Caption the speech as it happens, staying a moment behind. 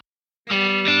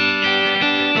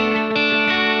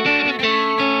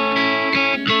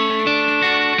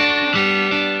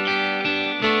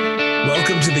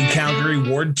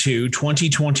Ward 2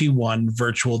 2021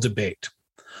 virtual debate.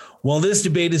 While this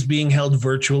debate is being held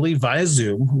virtually via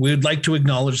Zoom, we would like to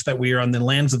acknowledge that we are on the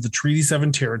lands of the Treaty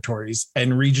 7 territories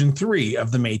and Region 3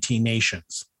 of the Métis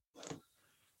Nations.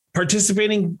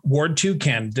 Participating Ward 2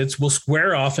 candidates will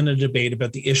square off in a debate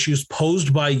about the issues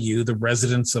posed by you, the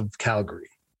residents of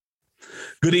Calgary.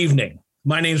 Good evening.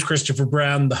 My name is Christopher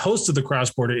Brown, the host of the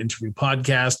Cross Border Interview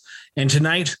Podcast, and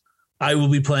tonight I will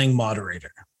be playing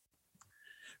moderator.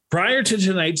 Prior to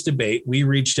tonight's debate, we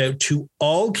reached out to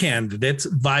all candidates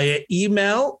via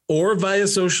email or via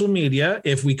social media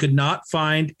if we could not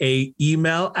find an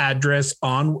email address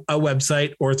on a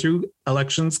website or through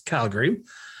Elections Calgary,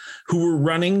 who were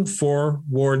running for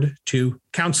Ward 2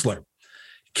 councillor.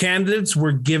 Candidates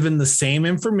were given the same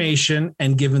information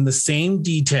and given the same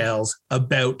details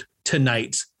about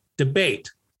tonight's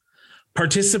debate.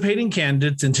 Participating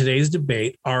candidates in today's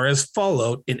debate are as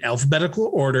followed in alphabetical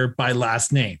order by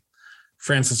last name: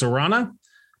 Francis Arana,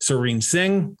 Serene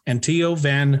Singh, and Teo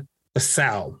Van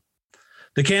Assael.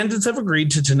 The candidates have agreed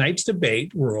to tonight's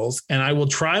debate rules, and I will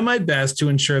try my best to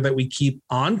ensure that we keep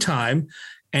on time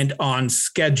and on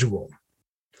schedule.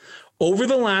 Over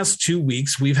the last 2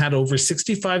 weeks, we've had over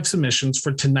 65 submissions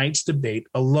for tonight's debate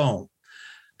alone.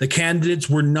 The candidates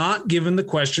were not given the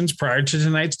questions prior to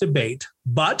tonight's debate,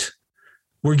 but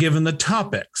were given the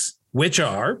topics, which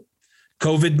are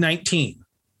COVID-19,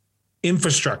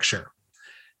 infrastructure,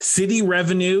 city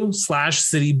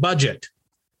revenue/city budget,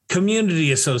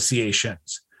 community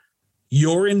associations,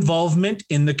 your involvement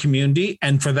in the community,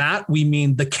 and for that, we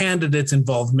mean the candidates'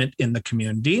 involvement in the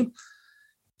community,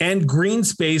 and green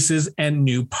spaces and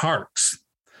new parks.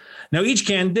 Now, each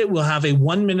candidate will have a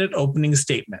 1-minute opening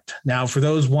statement. Now, for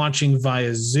those watching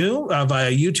via Zoom,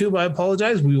 via YouTube, I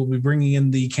apologize. We will be bringing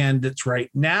in the candidates right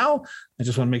now. I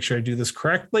just want to make sure I do this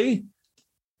correctly.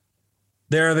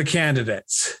 There are the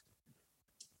candidates.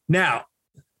 Now,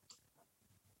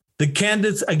 the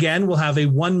candidates, again, will have a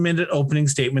 1-minute opening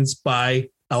statements by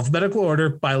alphabetical order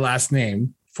by last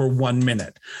name for 1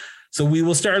 minute. So we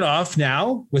will start off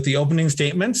now with the opening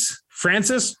statements.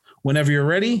 Francis, whenever you're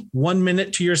ready, 1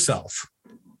 minute to yourself.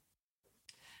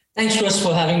 Thanks, Chris,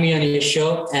 for having me on your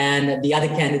show and the other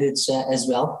candidates as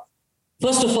well.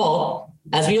 First of all,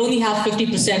 as we only have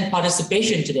 50%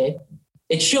 participation today,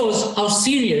 it shows how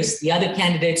serious the other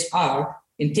candidates are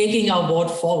in taking our ward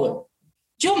forward.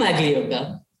 Joe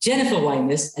Maglioka, Jennifer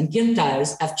Wyness, and Kim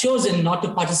Tyers have chosen not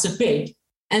to participate,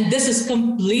 and this is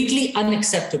completely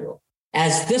unacceptable,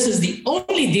 as this is the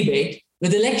only debate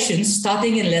with elections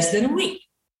starting in less than a week.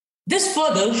 This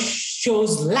further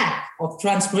shows lack of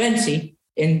transparency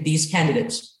in these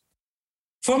candidates.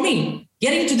 For me,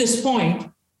 getting to this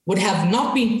point would have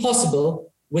not been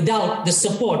possible without the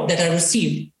support that I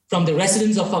received from the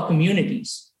residents of our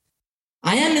communities.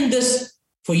 I am in this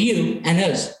for you and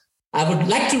us. I would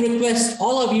like to request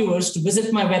all our viewers to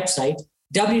visit my website,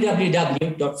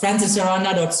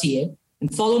 www.francisarana.ca,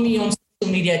 and follow me on social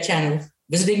media channels,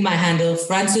 visiting my handle,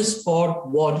 Francis for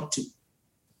Ward 2.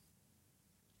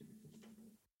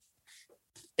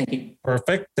 Thank you.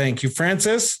 Perfect. Thank you,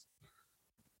 Francis.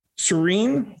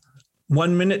 Serene,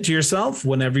 1 minute to yourself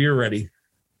whenever you're ready.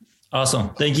 Awesome.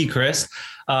 Thank you, Chris.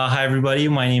 Hi, everybody.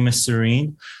 My name is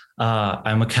Serene.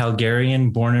 I'm a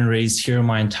Calgarian, born and raised here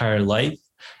my entire life.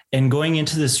 And going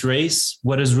into this race,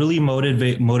 what has really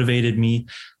motivated me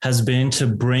has been to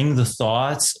bring the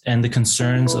thoughts and the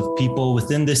concerns of people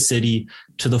within this city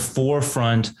to the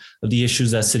forefront of the issues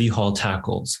that City Hall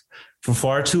tackles. For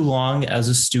far too long, as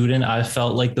a student, I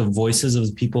felt like the voices of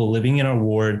the people living in our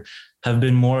ward have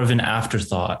been more of an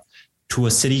afterthought to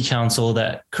a city council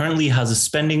that currently has a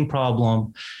spending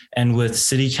problem, and with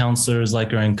city councilors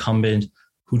like our incumbent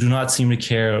who do not seem to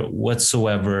care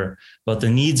whatsoever about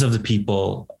the needs of the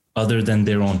people other than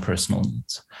their own personal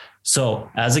needs.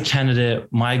 So as a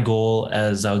candidate, my goal,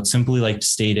 as I would simply like to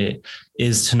state it,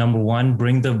 is to, number one,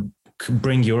 bring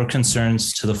your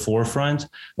concerns to the forefront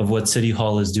of what City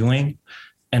Hall is doing,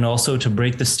 and also to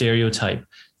break the stereotype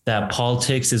that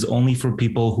politics is only for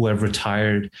people who have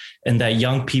retired and that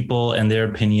young people and their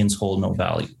opinions hold no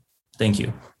value. Thank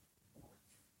you.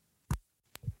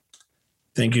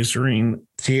 Thank you, Serene.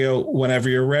 Theo, whenever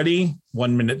you're ready,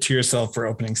 1 minute to yourself for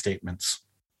opening statements.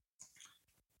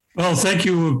 Well, thank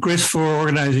you, Chris, for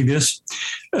organizing this.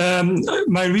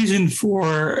 My reason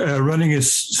for running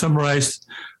is summarized,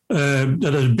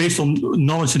 that is based on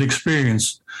knowledge and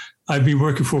experience. I've been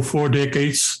working for 4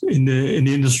 decades in the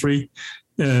industry,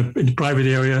 in the private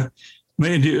area.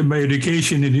 My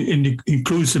education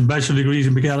includes a bachelor degrees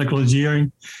in mechanical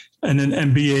engineering and an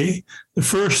MBA. The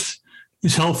first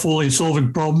is helpful in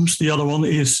solving problems. The other one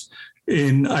is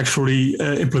in actually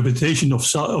implementation of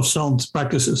sound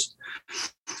practices.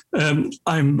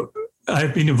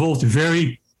 I've been involved in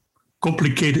very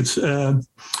complicated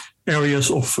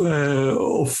areas of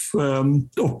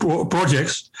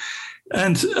projects,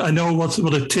 and I know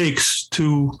what it takes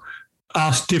to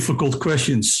ask difficult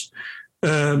questions.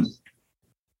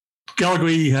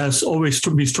 Calgary has always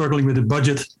been struggling with the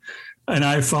budget, and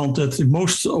I found that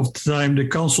most of the time the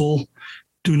council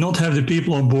do not have the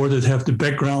people on board that have the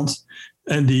background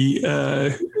and the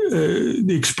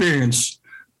experience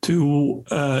to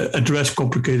address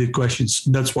complicated questions.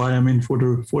 That's why I'm in for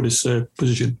this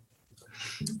position.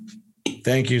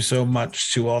 Thank you so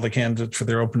much to all the candidates for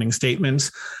their opening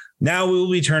statements. Now we will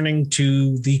be turning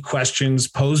to the questions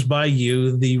posed by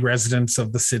you, the residents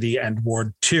of the city and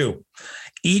Ward 2.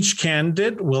 Each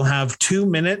candidate will have 2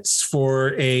 minutes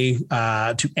for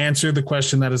to answer the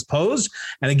question that is posed.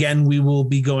 And again, we will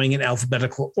be going in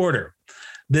alphabetical order.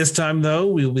 This time, though,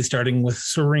 we will be starting with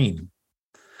Serene.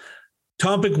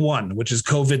 Topic 1, which is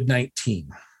COVID-19.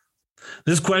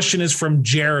 This question is from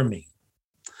Jeremy.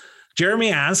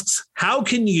 Jeremy asks, how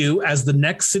can you, as the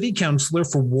next city councillor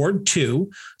for Ward 2,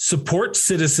 support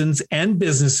citizens and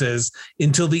businesses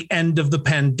until the end of the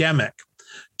pandemic?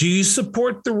 Do you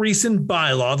support the recent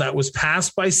bylaw that was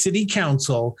passed by City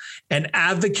Council and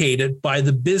advocated by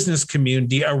the business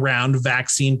community around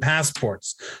vaccine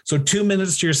passports? So 2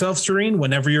 minutes to yourself, Serene,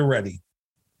 whenever you're ready.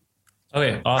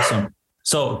 Okay, awesome.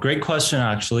 So great question,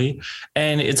 actually.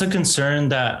 And it's a concern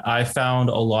that I found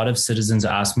a lot of citizens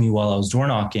ask me while I was door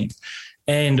knocking.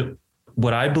 And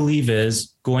what I believe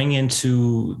is going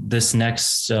into this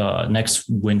next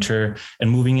winter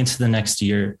and moving into the next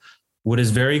year, what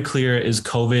is very clear is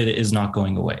COVID is not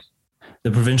going away. The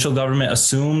provincial government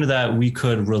assumed that we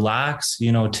could relax,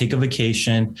 take a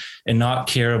vacation and not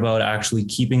care about actually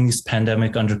keeping this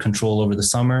pandemic under control over the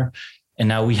summer. And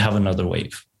now we have another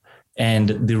wave.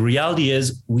 And the reality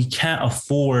is we can't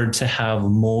afford to have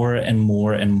more and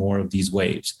more and more of these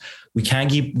waves. We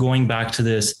can't keep going back to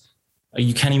this.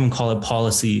 You can't even call it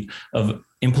policy of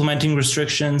implementing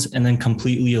restrictions and then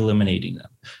completely eliminating them.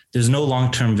 There's no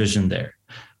long-term vision there.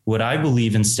 What I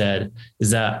believe instead is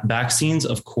that vaccines,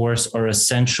 of course, are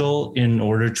essential in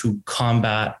order to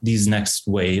combat these next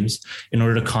waves, in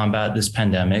order to combat this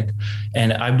pandemic.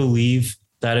 And I believe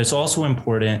that it's also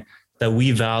important that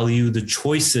we value the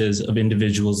choices of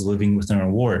individuals living within our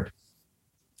ward.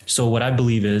 So what I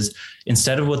believe is,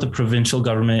 instead of what the provincial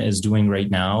government is doing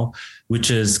right now, which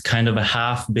is kind of a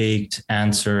half-baked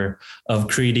answer of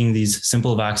creating these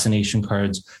simple vaccination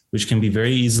cards, which can be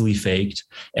very easily faked,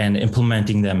 and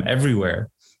implementing them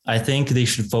everywhere, I think they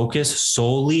should focus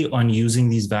solely on using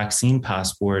these vaccine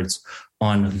passports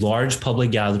on large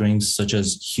public gatherings, such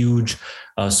as huge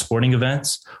sporting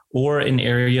events, or in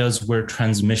areas where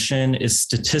transmission is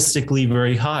statistically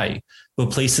very high,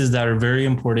 but places that are very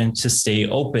important to stay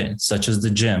open, such as the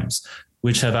gyms,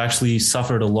 which have actually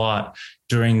suffered a lot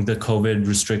during the COVID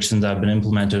restrictions that have been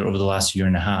implemented over the last year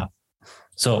and a half.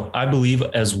 So I believe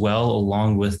as well,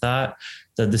 along with that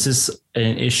this is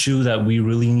an issue that we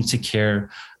really need to care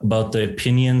about the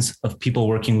opinions of people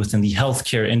working within the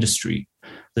healthcare industry.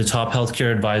 The top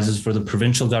healthcare advisors for the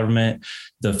provincial government,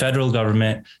 the federal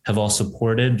government have all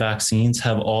supported vaccines,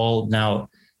 have all now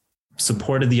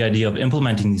supported the idea of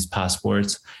implementing these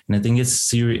passports. And I think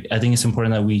it's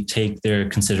important that we take their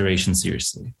consideration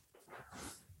seriously.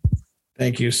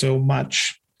 Thank you so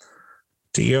much.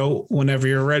 Theo, whenever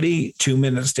you're ready, 2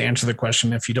 minutes to answer the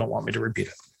question if you don't want me to repeat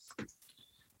it.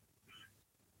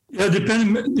 Yeah, the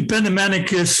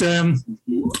pandemic is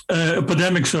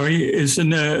epidemic. Is a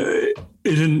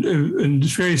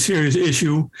very serious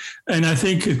issue, and I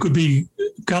think it could be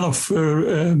kind of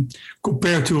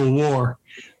compared to a war.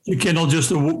 You cannot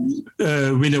just win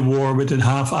a war with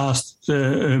half-assed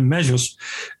measures.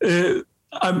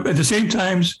 At the same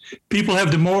time, people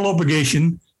have the moral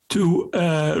obligation to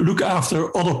look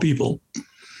after other people.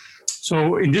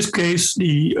 So in this case,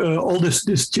 all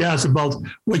this jazz about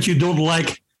what you don't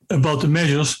like about the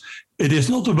measures, it is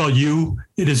not about you.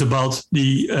 It is about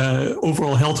the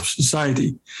overall health of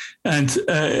society. And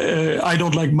I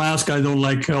don't like masks. I don't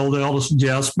like all the other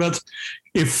jazz. But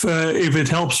if it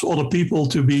helps other people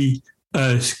to be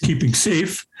keeping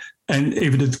safe, and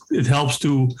if it helps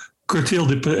to curtail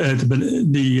the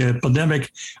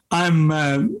pandemic,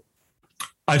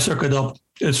 I suck it up.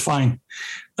 It's fine.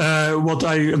 What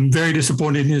I am very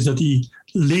disappointed in is that the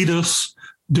leaders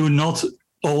do not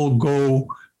all go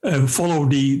follow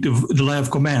the line of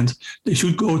command. They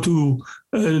should go to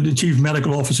the chief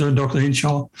medical officer, Dr.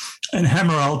 Hinshaw, and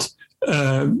hammer out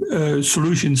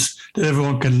solutions that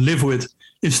everyone can live with,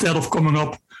 instead of coming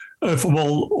up from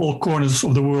all corners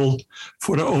of the world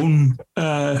for their own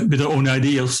with their own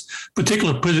ideas.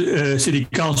 Particular city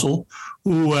council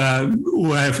who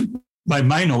have, by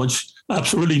my knowledge,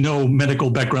 absolutely no medical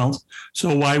background.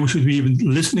 So why should we even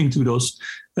listening to those?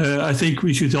 I think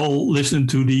we should all listen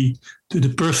to the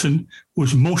person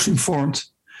who's most informed,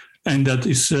 and that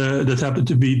is that happened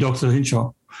to be Dr.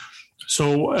 Hinshaw.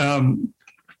 So,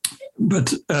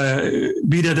 but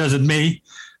be that as it may,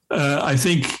 I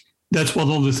think that's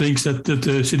one of the things that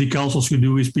the city councils should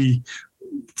do, is be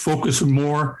focusing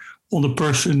more on the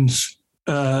persons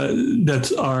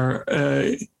that are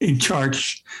in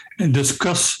charge and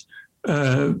discuss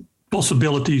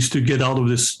possibilities to get out of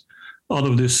this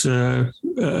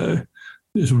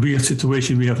this weird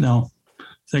situation we have now.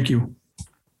 Thank you.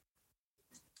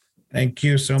 Thank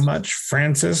you so much.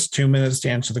 Francis, 2 minutes to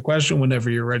answer the question. Whenever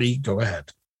you're ready, go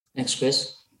ahead. Thanks,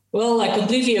 Chris. Well, I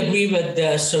completely agree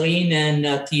with Serene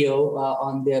and Theo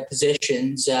on their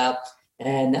positions.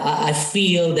 And I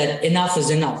feel that enough is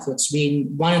enough. It's been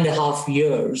 1.5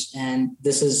 years, and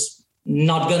this is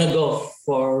not going to go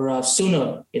for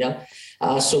sooner,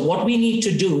 So what we need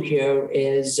to do here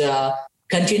is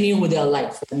continue with our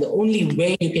life. And the only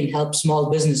way you can help small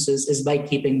businesses is by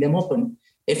keeping them open.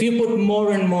 If you put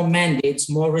more and more mandates,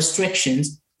 more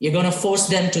restrictions, you're going to force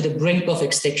them to the brink of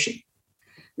extinction.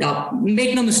 Now,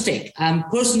 make no mistake, I'm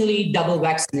personally double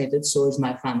vaccinated, so is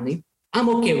my family. I'm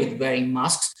okay with wearing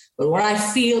masks, but what I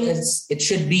feel is it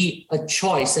should be a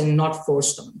choice and not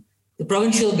forced on. The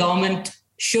provincial government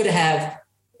should have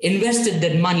invested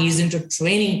their monies into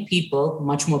training people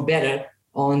much more better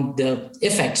on the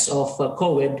effects of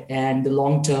COVID and the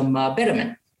long-term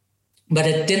betterment. But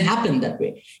it didn't happen that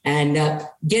way. And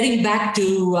getting back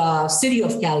to City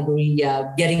of Calgary,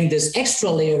 getting this extra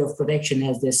layer of protection,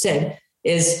 as they said,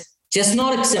 is just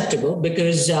not acceptable,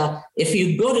 because if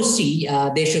you go to see,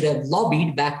 they should have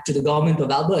lobbied back to the government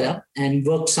of Alberta and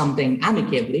worked something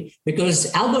amicably,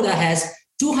 because Alberta has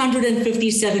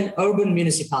 257 urban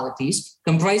municipalities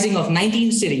comprising of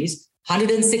 19 cities,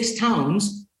 106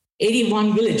 towns,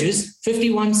 81 villages,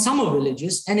 51 summer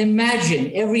villages. And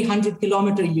imagine every 100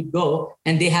 kilometers you go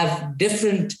and they have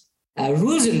different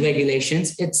rules and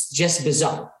regulations. It's just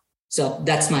bizarre. So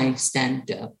that's my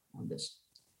stand on this.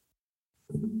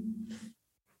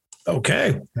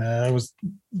 Okay.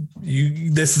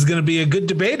 This is going to be a good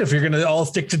debate if you're going to all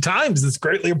stick to times. It's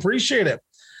greatly appreciated.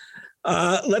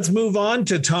 Let's move on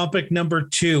to topic number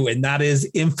 2, and that is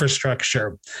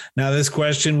infrastructure. Now, this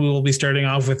question, we will be starting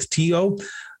off with Theo.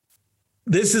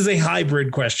 This is a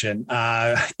hybrid question.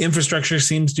 Infrastructure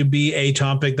seems to be a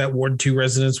topic that Ward 2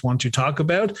 residents want to talk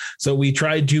about. So we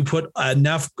tried to put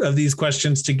enough of these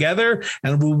questions together,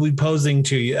 and we'll be posing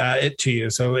it to you.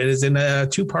 So it is in a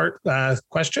 2-part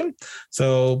question.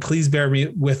 So please bear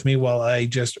with me while I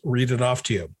just read it off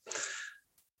to you.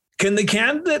 Can the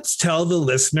candidates tell the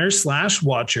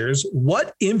listeners/watchers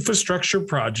what infrastructure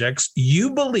projects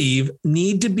you believe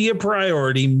need to be a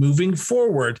priority moving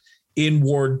forward in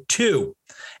Ward 2?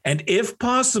 And if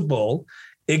possible,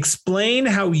 explain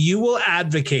how you will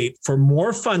advocate for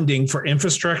more funding for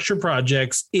infrastructure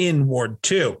projects in Ward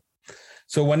 2.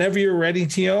 So whenever you're ready,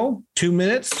 Theo, 2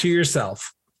 minutes to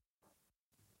yourself.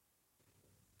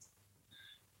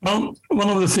 Well, one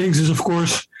of the things is, of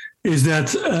course, is that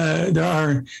there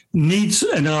are needs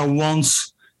and there are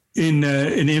wants in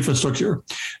infrastructure.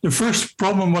 The first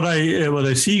problem what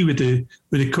I see with the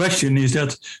question is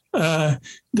that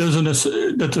there's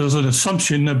an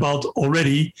assumption about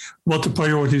already what the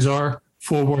priorities are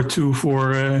for Ward 2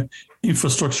 for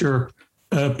infrastructure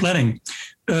planning.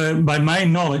 By my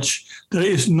knowledge, there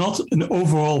is not an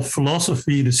overall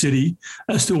philosophy in the city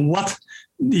as to what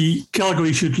the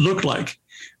Calgary should look like.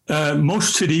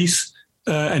 Most cities,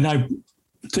 and I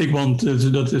take one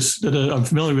that I'm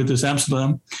familiar with, is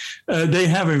Amsterdam. They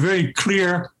have a very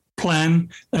clear plan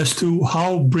as to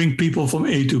how bring people from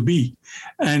A to B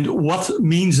and what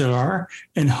means there are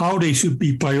and how they should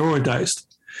be prioritized.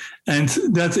 And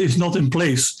that is not in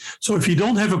place. So if you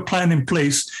don't have a plan in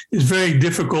place, it's very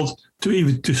difficult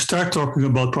to start talking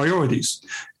about priorities.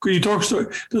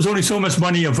 There's only so much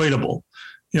money available,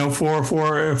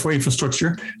 for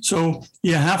infrastructure. So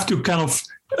you have to kind of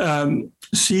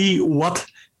see what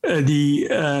what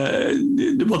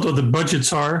the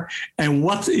budgets are and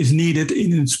what is needed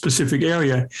in a specific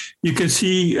area. You can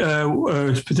see,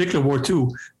 particular Ward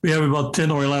 2, we have about 10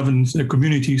 or 11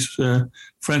 communities.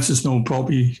 Francis knows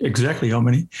probably exactly how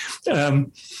many,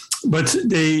 but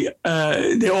they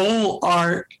all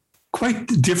are quite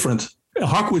different.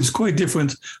 Harkwood is quite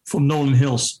different from Nolan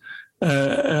Hills,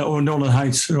 or Nolan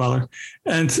Heights rather,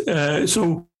 and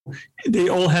so they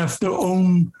all have their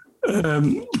own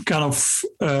kind of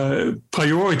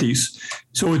priorities.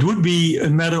 So it would be a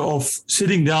matter of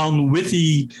sitting down with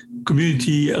the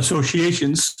community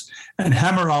associations and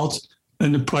hammer out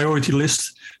a priority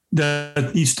list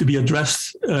that needs to be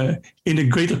addressed in a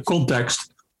greater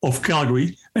context of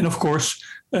Calgary. And of course,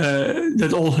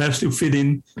 that all has to fit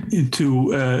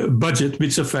into a budget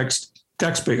which affects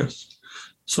taxpayers.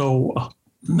 So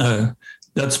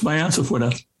that's my answer for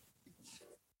that.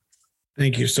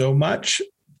 Thank you so much.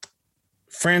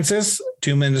 Francis,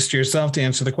 2 minutes to yourself to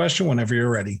answer the question whenever you're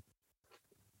ready.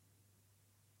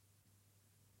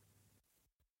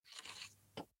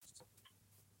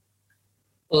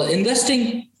 Well,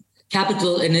 investing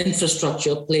capital in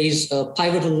infrastructure plays a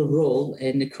pivotal role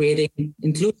in creating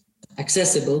inclusive,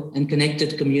 accessible, and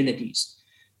connected communities.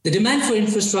 The demand for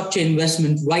infrastructure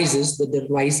investment rises with the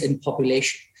rise in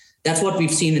population. That's what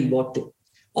we've seen in Ward 2.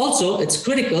 Also, it's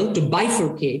critical to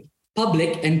bifurcate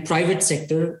public and private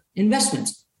sector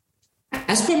investments.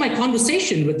 As per my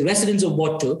conversation with residents of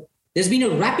Ward 2, there's been a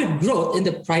rapid growth in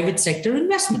the private sector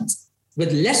investments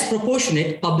with less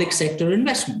proportionate public sector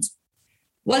investments.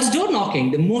 Whilst door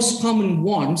knocking, the most common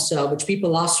wants which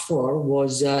people asked for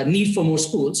was need for more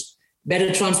schools,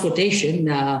 better transportation,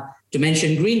 to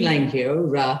mention Green Line here,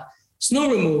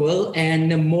 snow removal,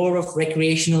 and more of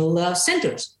recreational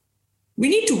centers. We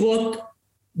need to work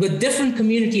with different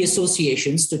community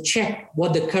associations to check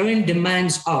what the current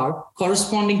demands are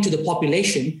corresponding to the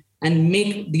population and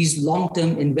make these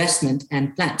long-term investment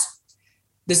and plans.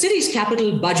 The city's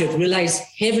capital budget relies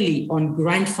heavily on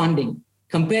grant funding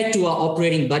compared to our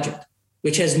operating budget,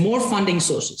 which has more funding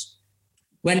sources.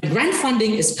 When grant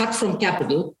funding is cut from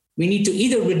capital, we need to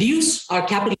either reduce our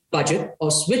capital budget or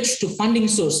switch to funding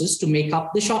sources to make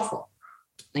up the shortfall.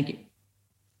 Thank you.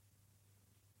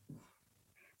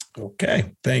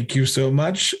 Okay, thank you so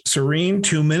much. Serene,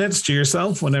 2 minutes to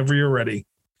yourself whenever you're ready.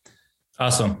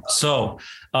 Awesome. So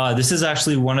this is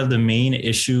actually one of the main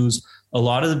issues a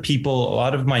lot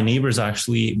of my neighbors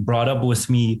actually brought up with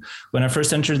me when I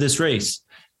first entered this race: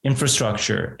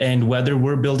 infrastructure and whether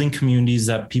we're building communities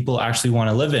that people actually want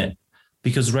to live in.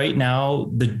 Because right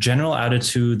now, the general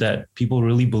attitude that people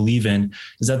really believe in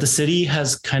is that the city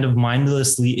has kind of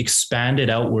mindlessly expanded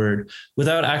outward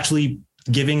without actually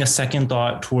giving a second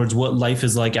thought towards what life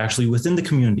is like actually within the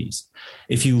communities.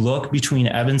 If you look between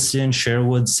Evanston,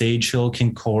 Sherwood, Sage Hill,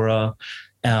 Kinkora,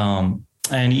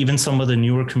 and even some of the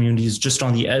newer communities just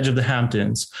on the edge of the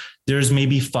Hamptons, there's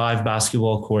maybe 5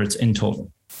 basketball courts in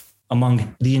total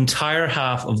among the entire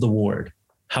half of the ward.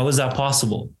 How is that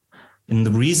possible? And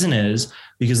the reason is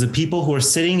because the people who are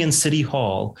sitting in City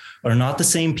Hall are not the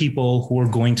same people who are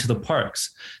going to the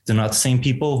parks. They're not the same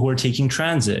people who are taking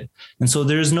transit. And so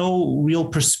there's no real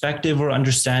perspective or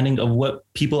understanding of what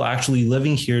people actually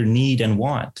living here need and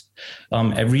want.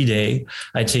 Every day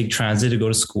I take transit to go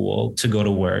to school, to go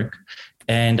to work.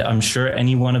 And I'm sure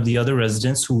any one of the other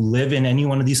residents who live in any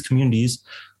one of these communities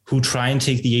who try and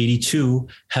take the 82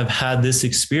 have had this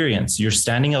experience. You're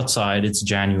standing outside, it's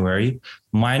January,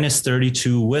 minus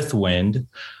 32 with wind,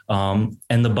 and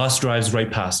the bus drives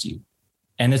right past you.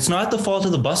 And it's not the fault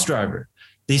of the bus driver.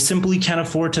 They simply can't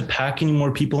afford to pack any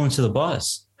more people into the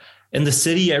bus. And the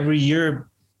city every year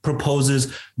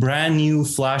proposes brand new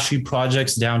flashy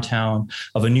projects downtown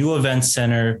of a new event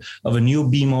center, of a new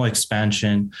BMO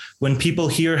expansion, when people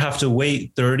here have to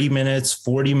wait 30 minutes,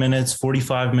 40 minutes,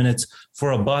 45 minutes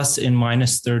for a bus in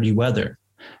minus 30 weather.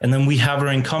 And then we have our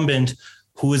incumbent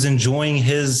who is enjoying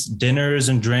his dinners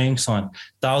and drinks on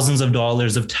thousands of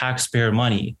dollars of taxpayer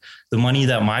money, the money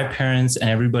that my parents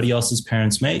and everybody else's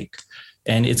parents make.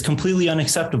 And it's completely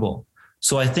unacceptable.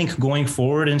 So I think going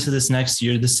forward into this next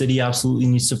year, the city absolutely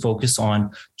needs to focus on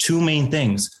 2 main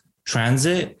things: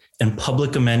 transit and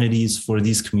public amenities for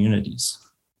these communities.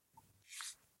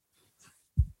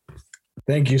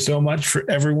 Thank you so much for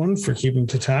everyone for keeping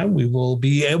to time. We will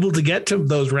be able to get to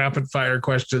those rapid fire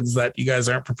questions that you guys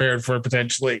aren't prepared for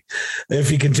potentially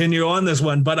if you continue on this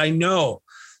one. But I know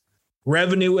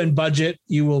revenue and budget,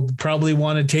 you will probably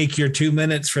want to take your 2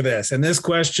 minutes for this. And this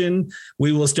question,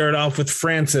 we will start off with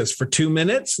Francis for 2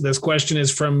 minutes. This question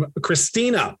is from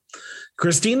Christina.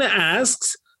 Christina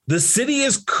asks, the city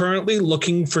is currently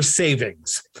looking for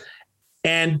savings.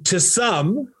 And to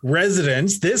some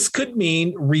residents, this could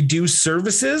mean reduced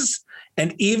services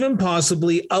and even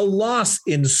possibly a loss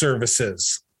in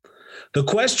services. The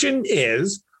question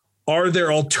is, are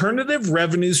there alternative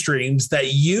revenue streams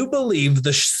that you believe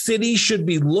the city should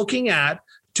be looking at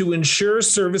to ensure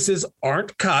services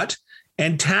aren't cut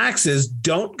and taxes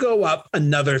don't go up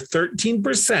another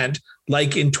 13%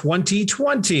 like in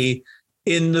 2020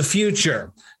 in the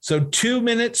future? So 2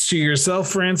 minutes to yourself,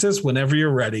 Francis, whenever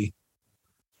you're ready.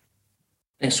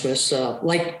 Thanks, Chris.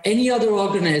 Like any other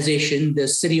organization, the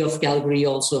City of Calgary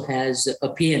also has a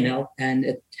P&L, and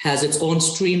it has its own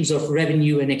streams of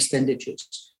revenue and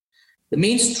expenditures. The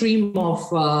main stream of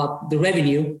the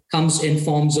revenue comes in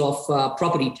forms of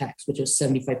property tax, which is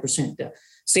 75%.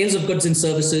 Sales of goods and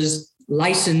services,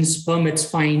 license, permits,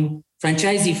 fine,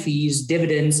 franchisee fees,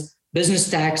 dividends, business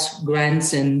tax,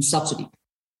 grants, and subsidy.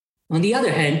 On the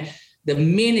other hand, the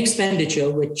main expenditure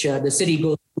which the city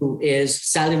goes through is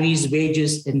salaries,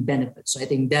 wages, and benefits. So I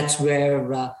think that's where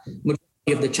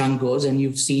majority of the chunk goes. And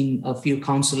you've seen a few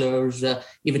councillors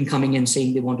even coming in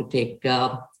saying they want to take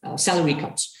salary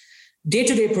cuts.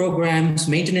 Day-to-day programs,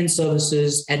 maintenance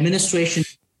services, administration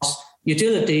costs,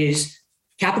 utilities,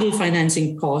 capital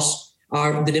financing costs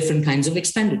are the different kinds of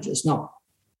expenditures. Now,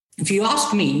 if you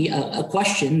ask me a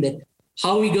question that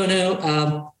how are we going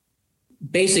to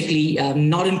basically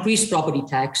not increase property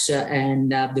tax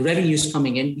and the revenues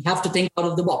coming in, we have to think out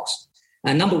of the box.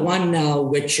 Number one,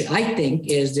 which I think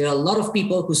is there are a lot of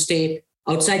people who stay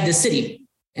outside the city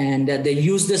and they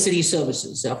use the city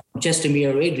services,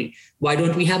 Chestermere or Airdrie. Why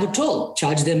don't we have a toll?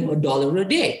 Charge them $1 a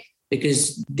day,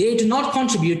 because they do not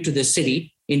contribute to the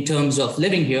city in terms of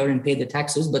living here and pay the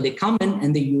taxes, but they come in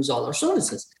and they use all our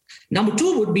services. Number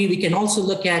two would be we can also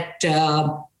look at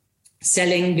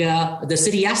selling the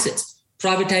city assets,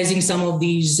 privatizing some of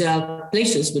these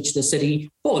places which the city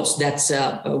holds. That's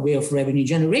a way of revenue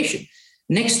generation.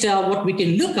 Next, what we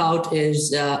can look out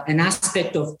is an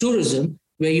aspect of tourism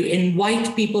where you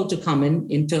invite people to come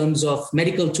in terms of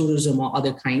medical tourism or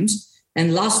other kinds.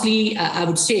 And lastly, I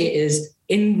would say is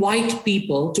invite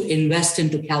people to invest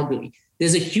into Calgary.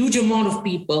 There's a huge amount of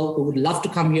people who would love to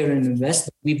come here and invest.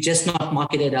 We've just not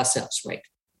marketed ourselves right.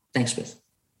 Thanks, Chris.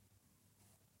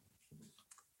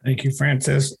 Thank you,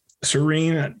 Francis.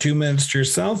 Serene, 2 minutes to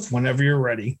yourself whenever you're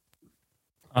ready.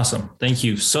 Awesome. Thank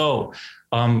you. So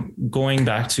going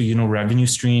back to, revenue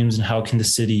streams and how can the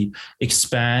city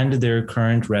expand their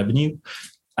current revenue?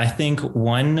 I think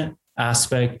one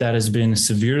aspect that has been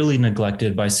severely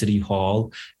neglected by City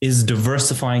Hall is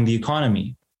diversifying the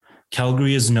economy.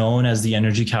 Calgary is known as the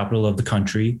energy capital of the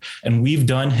country, and we've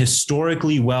done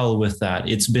historically well with that.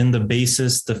 It's been the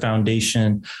basis, the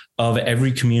foundation of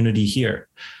every community here.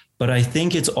 But I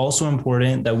think it's also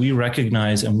important that we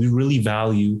recognize and we really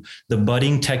value the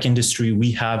budding tech industry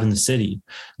we have in the city.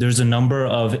 There's a number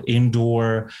of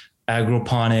indoor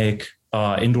agroponic,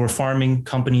 indoor farming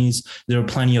companies. There are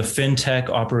plenty of fintech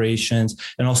operations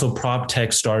and also prop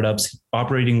tech startups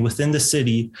operating within the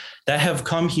city that have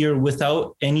come here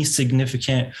without any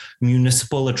significant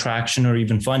municipal attraction or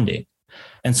even funding.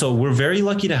 And so we're very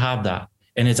lucky to have that.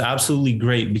 And it's absolutely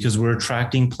great because we're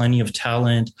attracting plenty of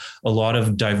talent, a lot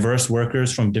of diverse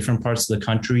workers from different parts of the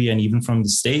country and even from the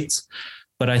States.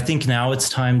 But I think now it's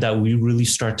time that we really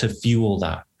start to fuel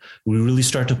that. We really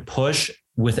start to push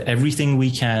with everything we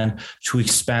can to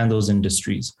expand those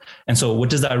industries. And so what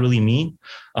does that really mean?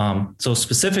 So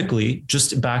specifically,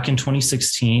 just back in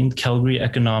 2016, the Calgary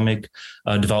Economic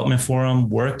Development Forum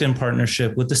worked in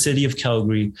partnership with the City of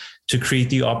Calgary to create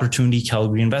the Opportunity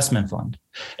Calgary Investment Fund.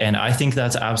 And I think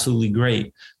that's absolutely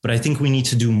great, but I think we need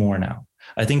to do more now.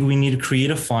 I think we need to create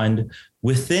a fund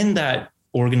within that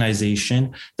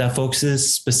organization that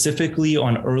focuses specifically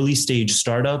on early stage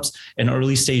startups and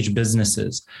early stage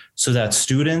businesses so that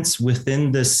students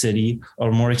within the city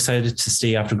are more excited to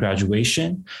stay after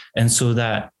graduation, and so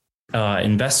that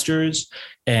investors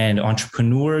and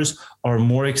entrepreneurs are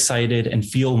more excited and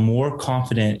feel more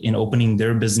confident in opening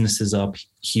their businesses up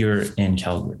here in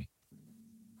Calgary.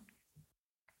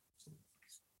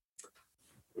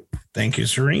 Thank you,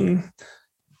 Serene.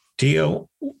 Teo,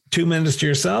 2 minutes to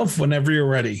yourself whenever you're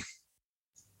ready.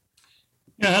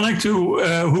 Yeah, I'd like to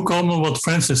hook on what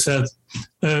Francis said.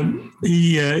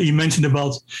 He mentioned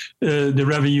about the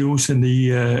revenues and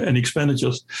the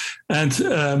expenditures, and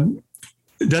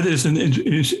that is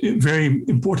a very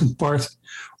important part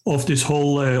of this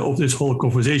whole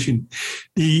conversation.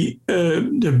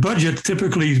 The budget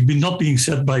typically is not being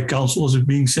set by councils; it's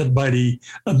being set by the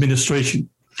administration,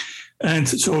 and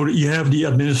so you have the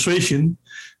administration.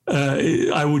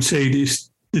 I would say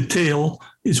the tail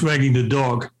is wagging the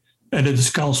dog, and it is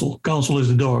council. Council is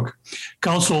the dog.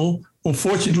 Council,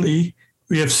 unfortunately,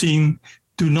 we have seen,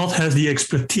 do not have the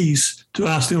expertise to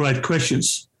ask the right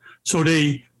questions. So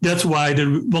that's why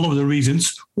one of the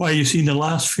reasons why you see in the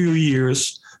last few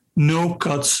years no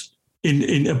cuts in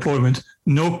employment,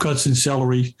 no cuts in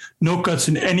salary, no cuts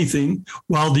in anything,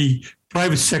 while the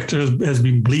private sector has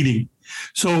been bleeding.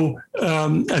 So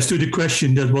as to the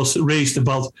question that was raised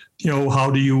about, how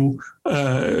do you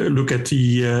look at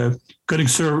the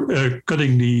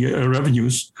cutting the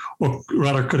revenues, or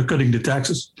rather cutting the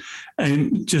taxes,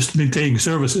 and just maintaining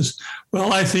services.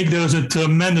 Well, I think there's a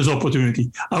tremendous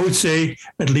opportunity. I would say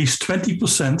at least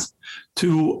 20%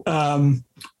 to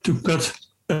cut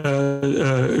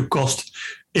cost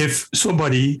if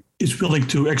somebody is willing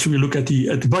to actually look at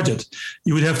the budget.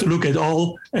 You would have to look at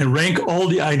all and rank all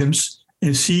the items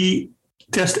and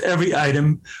test every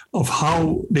item of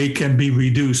how they can be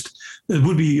reduced. That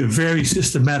would be a very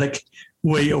systematic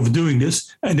way of doing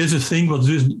this, and this is a thing what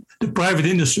the private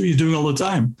industry is doing all the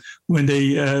time when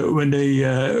they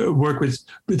work with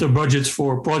their budgets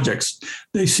for projects.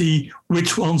 They see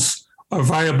which ones are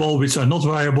viable, which are not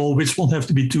viable, which ones have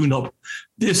to be tuned up.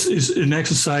 This is an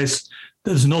exercise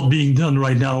that is not being done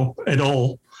right now at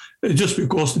all, just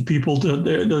because the people,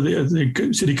 the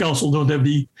city council don't have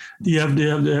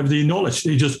the knowledge.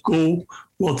 They just go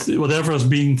whatever is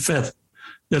being fed.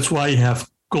 That's why you have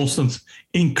constant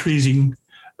increasing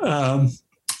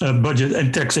budget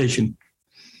and taxation.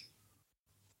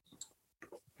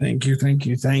 Thank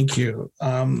you.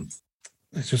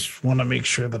 I just want to make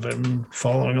sure that I'm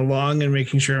following along and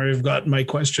making sure I've got my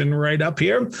question right up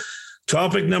here.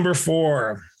 Topic number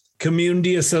 4,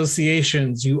 community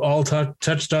associations. You all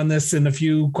touched on this in a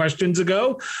few questions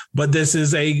ago, but this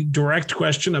is a direct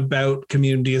question about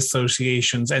community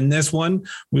associations. And this one,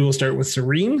 we will start with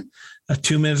Serene,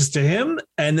 2 minutes to him.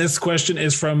 And this question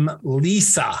is from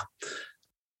Lisa.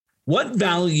 What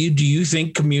value do you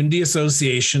think community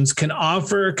associations can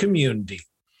offer a community?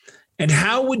 And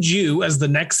how would you, as the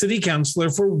next city councillor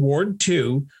for Ward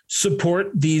 2,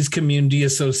 support these community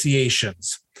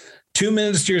associations? 2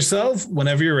 minutes to yourself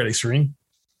whenever you're ready, Serene.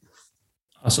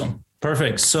 Awesome.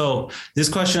 Perfect. So this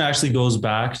question actually goes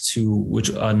back to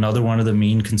another one of the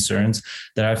main concerns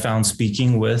that I found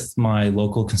speaking with my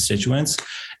local constituents.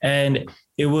 And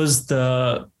it was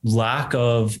the lack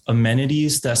of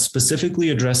amenities that specifically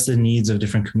address the needs of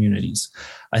different communities.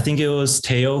 I think it was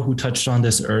Teo who touched on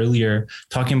this earlier,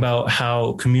 talking about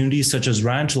how communities such as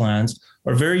Ranchlands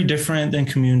are very different than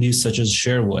communities such as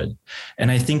Sherwood.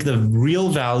 And I think the real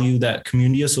value that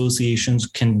community associations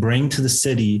can bring to the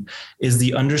city is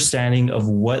the understanding of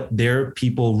what their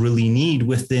people really need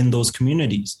within those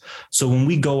communities. So when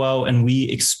we go out and we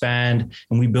expand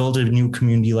and we build a new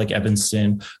community like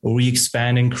Evanston, or we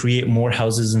expand and create more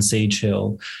houses in Sage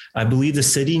Hill, I believe the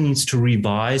city needs to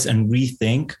revise and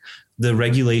rethink the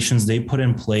regulations they put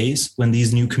in place when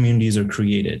these new communities are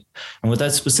created. And what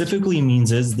that specifically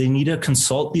means is they need to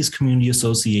consult these community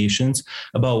associations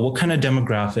about what kind of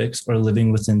demographics are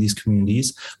living within these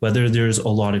communities, whether there's a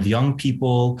lot of young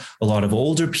people, a lot of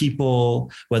older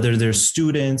people, whether there's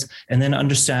students, and then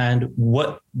understand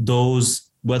what those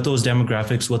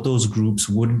demographics, what those groups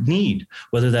would need,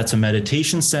 whether that's a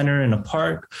meditation center in a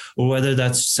park or whether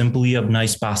that's simply a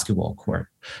nice basketball court.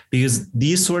 Because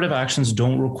these sort of actions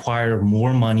don't require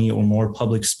more money or more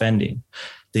public spending.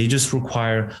 They just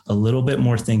require a little bit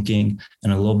more thinking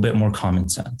and a little bit more common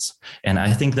sense. And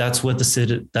I think that's what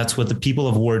the people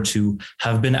of Ward 2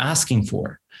 have been asking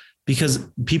for, because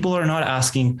people are not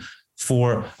asking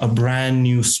for a brand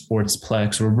new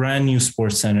sportsplex or a brand new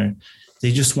sports center.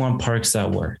 They just want parks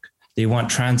that work. They want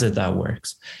transit that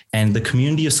works. And the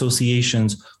community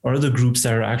associations are the groups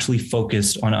that are actually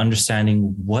focused on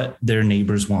understanding what their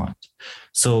neighbors want.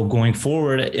 So going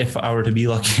forward, if I were to be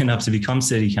lucky enough to become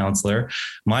city councillor,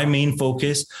 my main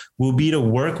focus will be to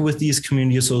work with these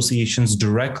community associations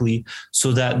directly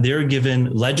so that they're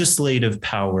given legislative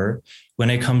power when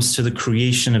it comes to the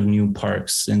creation of new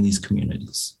parks in these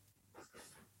communities.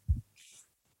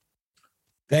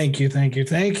 Thank you.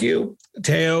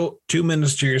 Teo, 2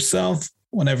 minutes to yourself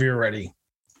whenever you're ready.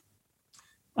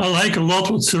 I like a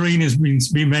lot what Serene has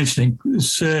been mentioning.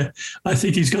 I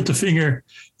think he put the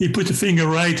finger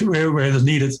right where it's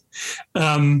needed.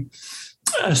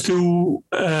 As to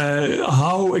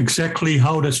how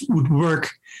this would work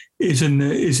is an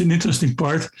interesting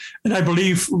part, and I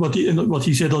believe what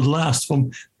he said at last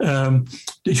from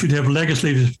they should have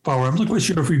legislative power. I'm not quite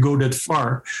sure if we go that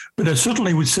far, but I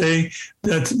certainly would say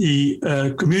that the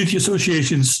community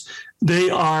associations,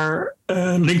 they are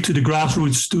linked to the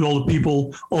grassroots, to all the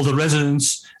people, all the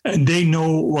residents, and they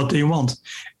know what they want,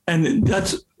 and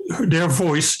that their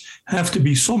voice have to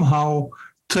be somehow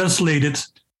translated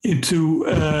into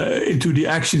the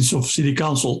actions of city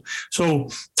council. So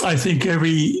I think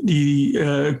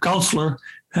the councillor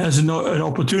has an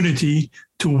opportunity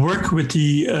to work with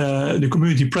the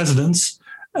community presidents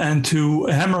and to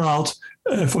hammer out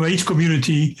from each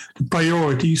community the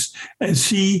priorities and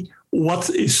see what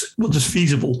is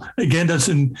feasible. Again, that's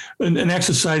an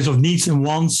exercise of needs and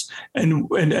wants, and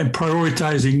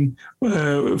prioritizing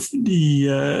the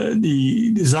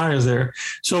desires there.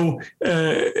 So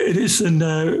it is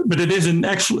but it is an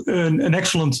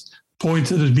excellent point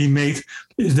that has been made,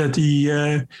 is that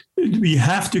we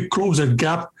have to close that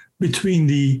gap between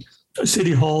the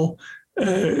city hall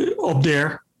up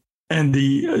there and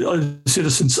the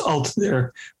citizens out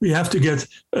there. We have to get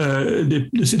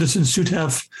the citizens should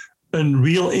have a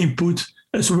real input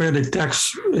as to where the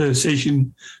tax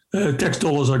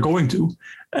dollars are going to,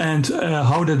 and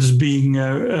how that is being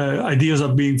ideas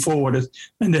are being forwarded,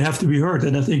 and they have to be heard.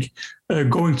 And I think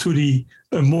going through the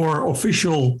more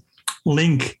official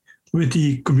link with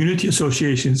the community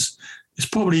associations is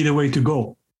probably the way to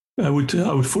go. I would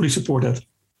fully support that.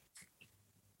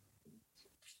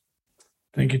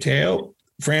 Thank you, Theo.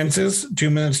 Francis, 2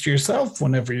 minutes to yourself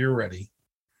whenever you're ready.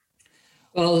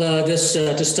 Well, this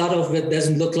to start off with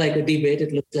doesn't look like a debate.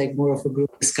 It looks like more of a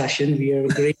group discussion. We are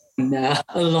agreeing on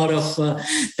a lot of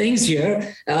things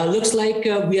here. Looks like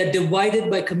we are divided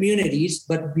by communities,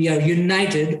 but we are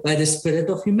united by the spirit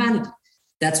of humanity.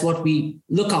 That's what we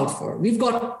look out for. We've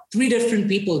got 3 different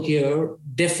people here,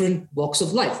 different walks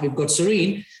of life. We've got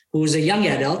Serene, who is a young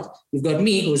adult. We've got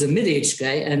me, who is a mid-aged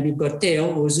guy. And we've got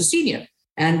Theo, who is a senior.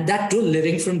 And that too,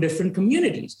 living from different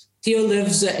communities. Theo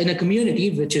lives in a community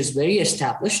which is very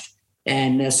established,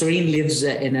 and Serene lives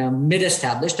in a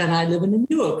mid-established, and I live in a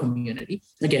newer community.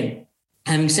 Again,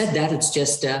 having said that, it's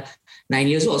just 9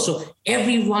 years old. So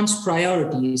everyone's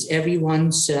priorities,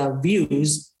 everyone's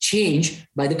views change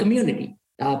by the community.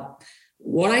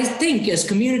 What I think is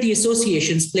community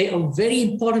associations play a very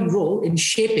important role in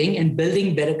shaping and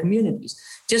building better communities.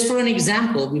 Just for an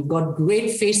example, we've got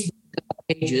great Facebook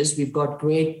pages, we've got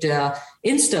great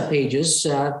Insta pages,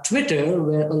 Twitter,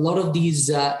 where a lot of these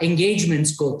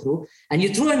engagements go through. And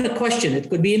you throw in a question. It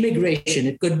could be immigration.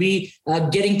 It could be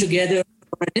getting together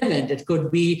for an event. It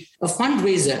could be a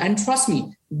fundraiser. And trust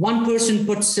me, one person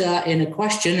puts in a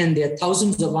question and there are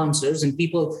thousands of answers, and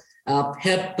people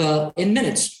help in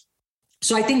minutes.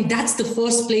 So I think that's the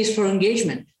first place for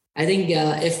engagement. I think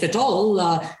if at all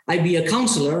I'd be a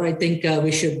counselor, I think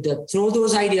we should throw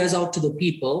those ideas out to the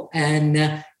people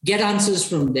and get answers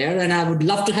from there. And I would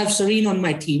love to have Serene on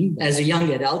my team as a young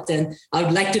adult. And I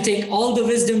would like to take all the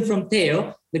wisdom from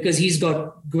Theo, because he's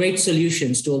got great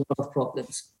solutions to a lot of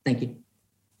problems. Thank you.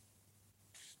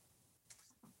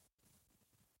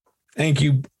 Thank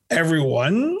you,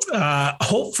 everyone.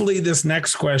 Hopefully this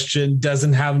next question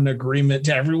doesn't have an agreement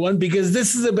to everyone, because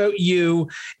this is about you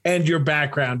and your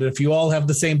background. If you all have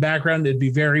the same background, it'd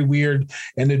be very weird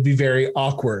and it'd be very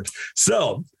awkward.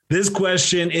 So this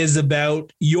question is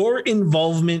about your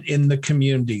involvement in the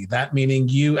community, that meaning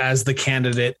you as the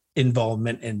candidate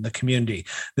involvement in the community.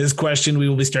 This question, we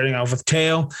will be starting off with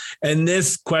Theo, and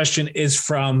this question is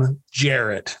from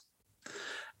Jared.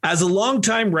 As a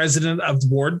longtime resident of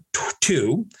Ward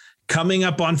 2, coming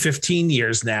up on 15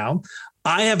 years now,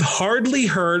 I have hardly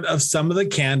heard of some of the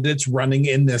candidates running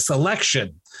in this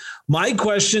election. My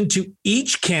question to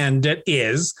each candidate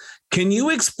is, can you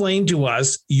explain to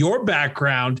us your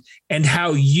background and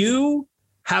how you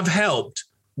have helped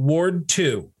Ward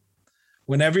 2?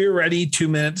 Whenever you're ready, 2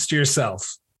 minutes to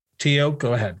yourself. Theo,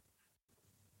 go ahead.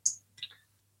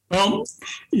 Well,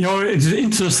 it's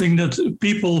interesting that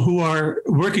people who are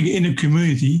working in a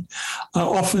community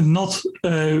are often not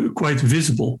quite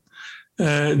visible.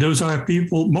 Those are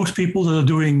most people that are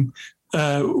doing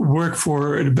work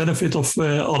for the benefit of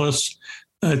others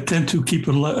tend to keep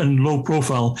a low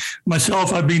profile.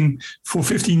 Myself, for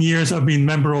 15 years, I've been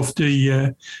member of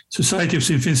the Society of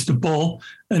St. Vincent de Paul,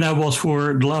 and I was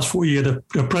for the last 4 years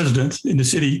the president in the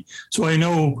city. So I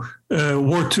know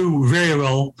Ward 2 very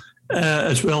well,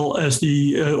 as well as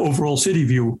the overall city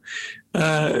view.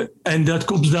 And that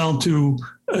comes down to,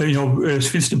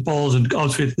 Vincent Paul is an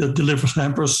outfit that delivers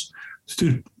hampers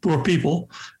to poor people,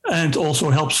 and also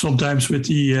helps sometimes with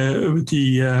the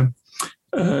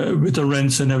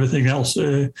rents and everything else,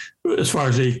 as far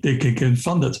as they can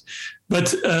fund it. But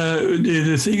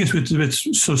the thing is with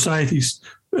societies,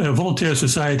 volunteer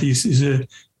societies, is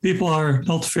people are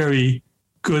not very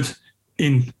good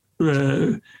in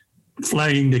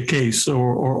flagging the case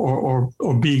or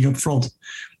being upfront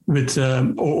with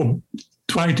or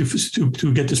trying to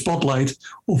get the spotlight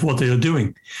of what they are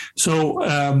doing. So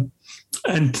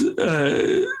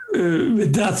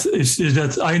with that is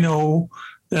that I know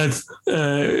that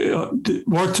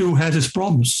Ward 2 has its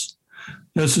problems.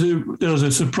 There's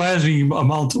a surprising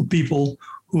amount of people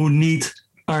who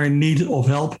are in need of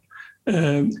help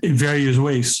in various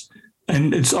ways,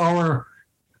 and it's our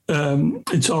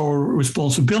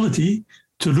responsibility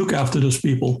to look after those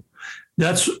people.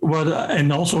 That's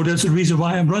the reason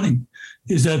why I'm running,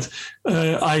 is that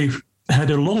I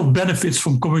had a lot of benefits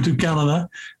from coming to Canada.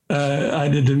 I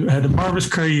had a marvelous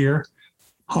career.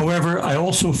 However, I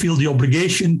also feel the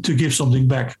obligation to give something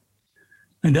back.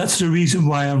 And that's the reason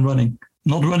why I'm running.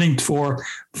 Not running for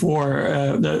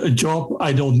a job.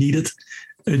 I don't need it.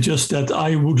 Just that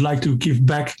I would like to give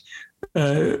back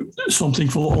something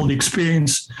for all the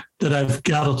experience that I've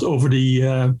gathered over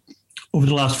the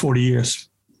last 40 years.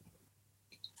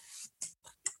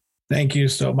 Thank you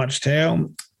so much,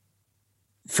 Theo.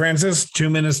 Francis, 2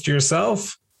 minutes to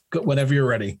yourself, whenever you're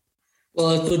ready.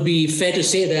 Well, it would be fair to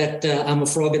say that I'm a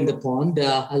frog in the pond.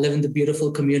 I live in the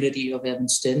beautiful community of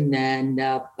Evanston, and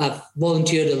I've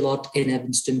volunteered a lot in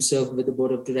Evanston, served with the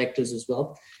board of directors as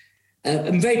well.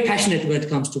 I'm very passionate when it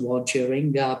comes to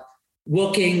volunteering,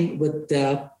 working with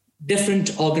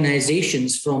different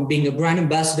organizations, from being a brand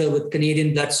ambassador with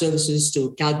Canadian Blood Services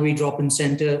to Calgary Drop-In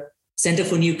Center, Center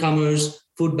for Newcomers,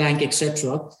 Food Bank,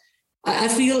 etc. I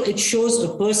feel it shows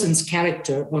a person's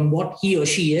character on what he or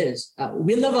she is.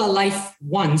 We live our life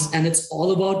once, and it's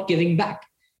all about giving back.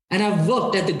 And I've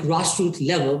worked at the grassroots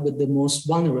level with the most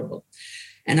vulnerable.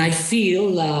 And I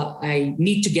feel I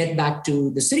need to get back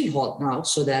to the City Hall now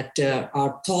so that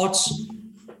our thoughts,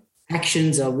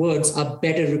 actions, our words are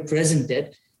better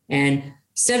represented. And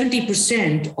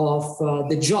 70% of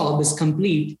the job is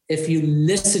complete if you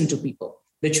listen to people,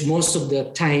 which most of the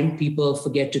time people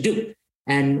forget to do.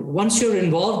 And once you're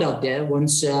involved out there,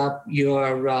 once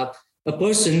you're a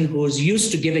person who's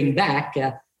used to giving back,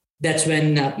 that's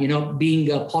when, being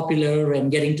popular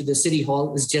and getting to the City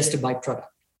Hall is just a byproduct.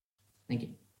 Thank you.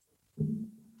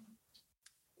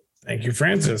 Thank you,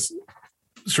 Francis.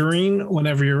 Serene,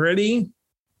 whenever you're ready,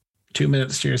 2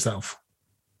 minutes to yourself.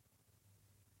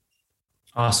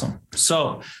 Awesome.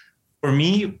 So for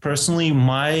me personally,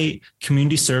 my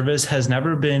community service has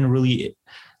never been really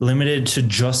limited to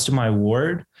just my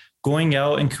ward. Going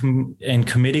out and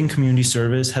committing community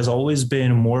service has always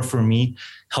been more for me,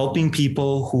 helping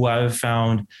people who I've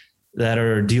found that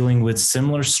are dealing with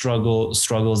similar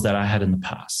struggles that I had in the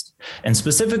past. And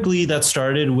specifically, that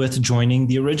started with joining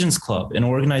the Origins Club, an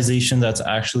organization that's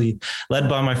actually led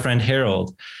by my friend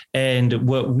Harold. And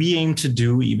what we aim to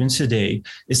do even today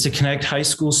is to connect high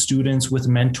school students with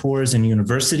mentors in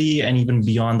university and even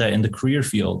beyond that in the career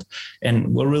field.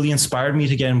 And what really inspired me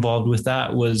to get involved with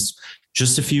that was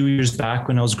just a few years back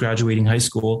when I was graduating high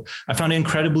school, I found it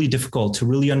incredibly difficult to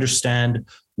really understand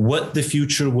what the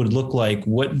future would look like,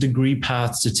 what degree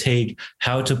paths to take,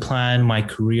 how to plan my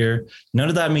career. None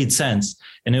of that made sense.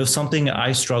 And it was something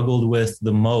I struggled with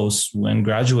the most when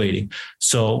graduating.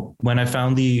 So when I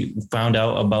found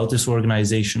out about this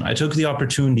organization, I took the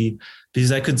opportunity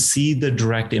because I could see the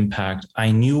direct impact. I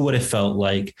knew what it felt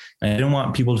like. I didn't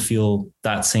want people to feel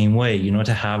that same way,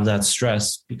 to have that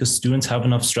stress, because students have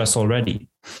enough stress already.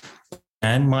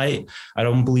 And I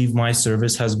don't believe my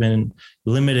service has been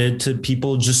limited to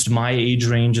people just my age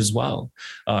range as well.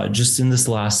 Just in this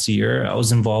last year, I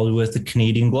was involved with the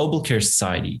Canadian Global Care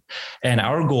Society. And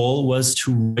our goal was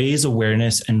to raise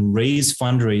awareness and raise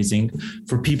fundraising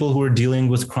for people who are dealing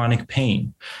with chronic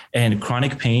pain. And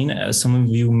chronic pain, as some of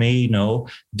you may know,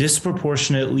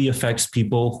 disproportionately affects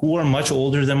people who are much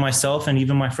older than myself and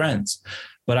even my friends.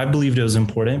 But I believed it was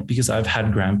important because I've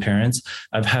had grandparents,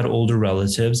 I've had older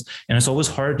relatives, and it's always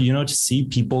hard, to see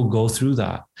people go through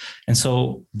that. And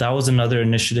so that was another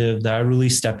initiative that I really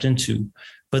stepped into.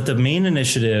 But the main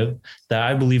initiative that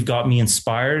I believe got me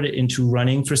inspired into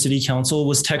running for City Council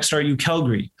was TechStart U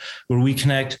Calgary, where we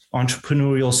connect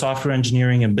entrepreneurial software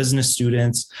engineering and business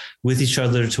students with each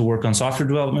other to work on software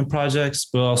development projects,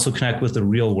 but also connect with the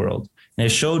real world. And it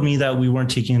showed me that we weren't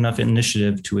taking enough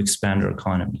initiative to expand our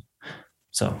economy.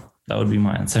 So that would be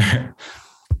my answer.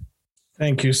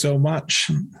 Thank you so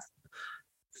much.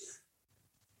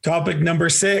 Topic number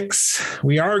 6.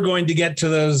 We are going to get to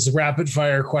those rapid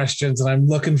fire questions, and I'm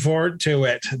looking forward to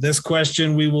it. This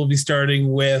question, we will be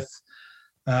starting with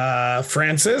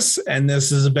Francis, and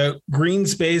this is about green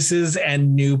spaces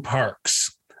and new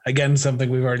parks. Again, something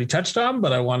we've already touched on,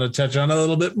 but I want to touch on a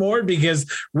little bit more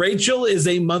because Rachel is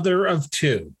a mother of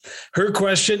 2. Her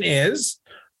question is,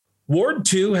 Ward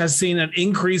 2 has seen an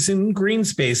increase in green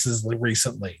spaces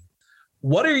recently.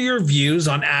 What are your views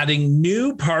on adding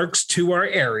new parks to our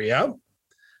area?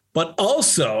 But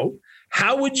also,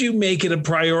 how would you make it a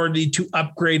priority to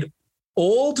upgrade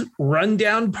old,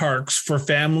 rundown parks for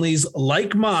families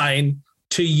like mine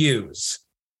to use?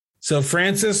 So,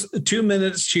 Francis, 2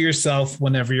 minutes to yourself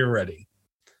whenever you're ready.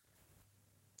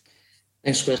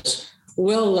 Thanks, Chris.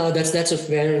 Well, that's a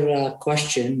fair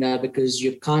question because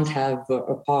you can't have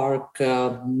a park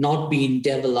not being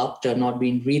developed or not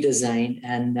being redesigned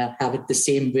and have it the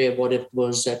same way what it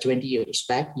was 20 years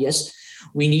back. Yes,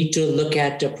 we need to look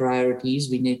at the priorities.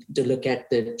 We need to look at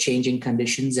the changing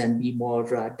conditions and be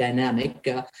more dynamic,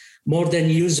 more than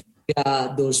using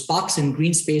those parks and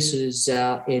green spaces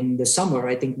in the summer.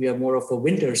 I think we are more of a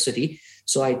winter city.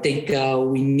 So I think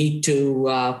we need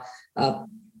to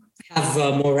have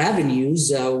more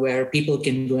avenues where people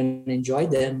can go and enjoy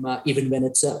them, even when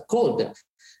it's cold.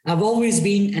 I've always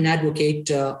been an advocate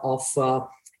of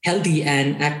healthy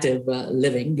and active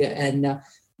living, and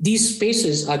these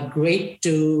spaces are great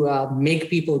to make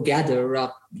people gather.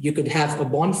 You could have a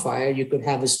bonfire, you could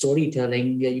have a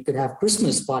storytelling, you could have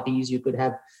Christmas parties, you could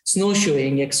have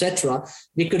snowshoeing, etc.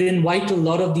 We could invite a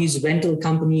lot of these rental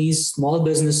companies, small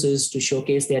businesses to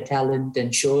showcase their talent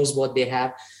and show us what they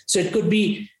have. So it could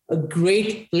be a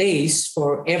great place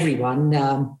for everyone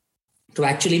to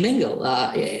actually mingle.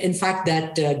 In fact,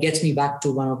 that gets me back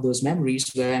to one of those memories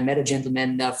where I met a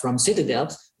gentleman from Citadel,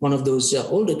 one of those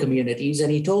older communities,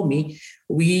 and he told me,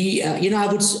 I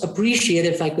would appreciate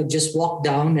if I could just walk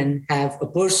down and have a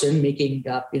person making,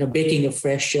 baking a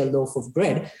fresh loaf of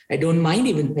bread. I don't mind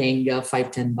even paying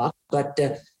 $5-10, but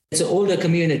it's an older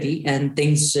community and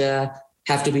things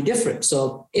have to be different.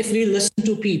 So if we listen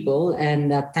to people,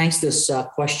 and thanks this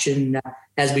question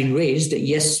has been raised,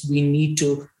 yes, we need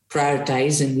to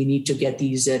prioritize and we need to get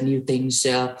these new things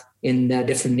in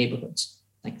different neighborhoods.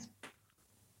 Thanks.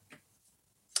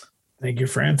 Thank you,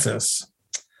 Francis.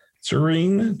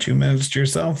 Serene, 2 minutes to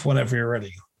yourself whenever you're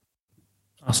ready.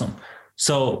 Awesome.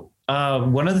 So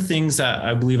one of the things that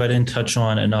I believe I didn't touch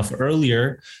on enough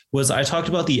earlier was I talked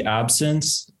about the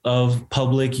absence of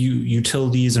public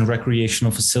utilities and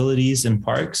recreational facilities in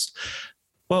parks.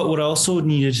 But what I also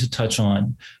needed to touch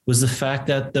on was the fact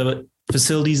that the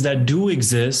facilities that do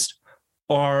exist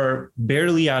are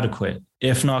barely adequate,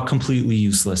 if not completely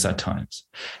useless at times.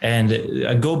 And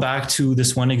I go back to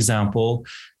this one example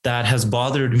that has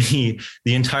bothered me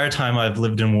the entire time I've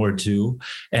lived in Ward 2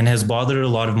 and has bothered a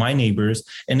lot of my neighbors.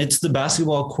 And it's the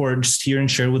basketball court just here in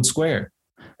Sherwood Square.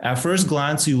 At first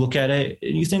glance, you look at it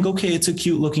and you think, okay, it's a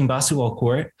cute looking basketball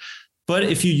court. But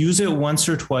if you use it once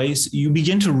or twice, you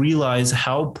begin to realize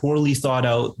how poorly thought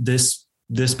out this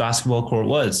basketball court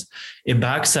was. It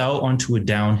backs out onto a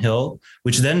downhill,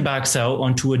 which then backs out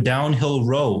onto a downhill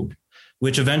road,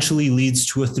 which eventually leads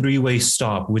to a 3-way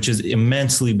stop, which is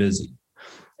immensely busy.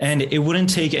 And it wouldn't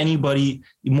take anybody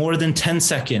more than 10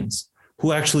 seconds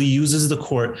who actually uses the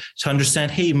court to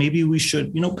understand, hey, maybe we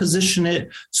should, position it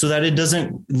so that it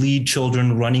doesn't lead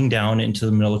children running down into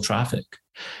the middle of traffic.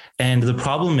 And the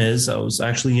problem is, I was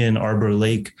actually in Arbor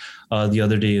Lake the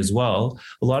other day as well.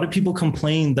 A lot of people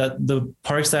complain that the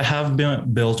parks that have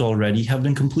been built already have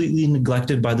been completely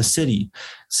neglected by the city.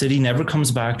 City never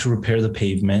comes back to repair the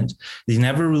pavement. They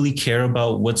never really care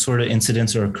about what sort of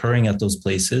incidents are occurring at those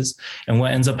places. And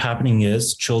what ends up happening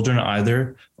is children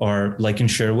either are, like in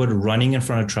Sherwood, running in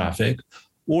front of traffic,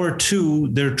 or 2,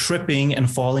 they're tripping and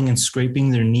falling and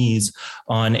scraping their knees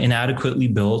on inadequately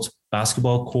built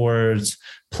basketball courts,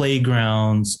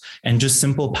 playgrounds, and just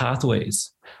simple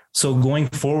pathways. So going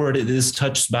forward, this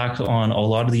touches back on a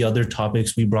lot of the other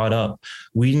topics we brought up.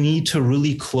 We need to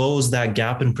really close that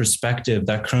gap in perspective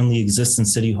that currently exists in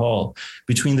City Hall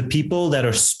between the people that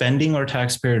are spending our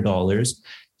taxpayer dollars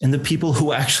and the people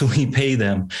who actually pay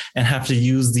them and have to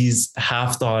use these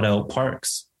half thought out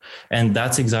parks. And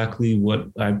that's exactly what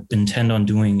I intend on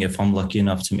doing if I'm lucky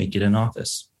enough to make it in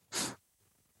office.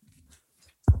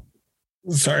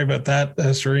 Sorry about that,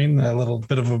 Serene. A little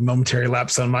bit of a momentary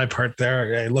lapse on my part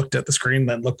there. I looked at the screen,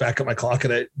 then looked back at my clock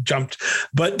and it jumped.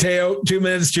 But Teo, 2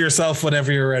 minutes to yourself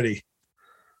whenever you're ready.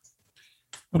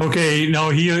 Okay, now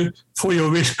here for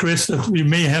your wish, Chris, that we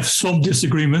may have some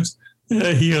disagreement.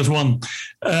 Here's one.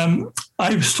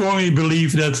 I strongly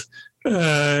believe that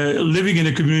living in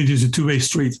a community is a two-way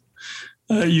street.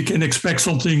 You can expect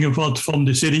something from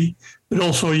the city, but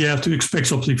also you have to expect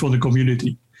something from the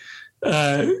community.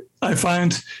 I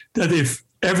find that if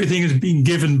everything is being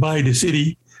given by the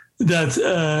city, that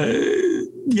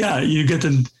you get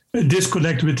a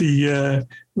disconnect with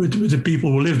the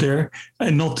people who live there,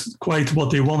 and not quite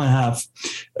what they want to have.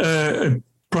 A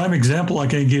prime example I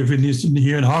can give is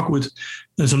here in Harkwood.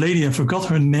 There's a lady, I forgot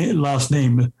her last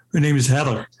name. Her name is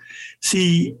Heather.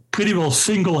 She pretty well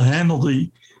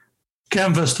single-handedly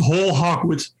canvassed whole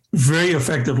Harkwood very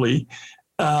effectively,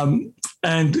 and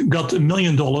got $1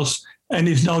 million. And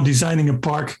is now designing a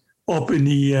park up in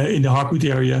the Harkwood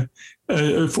area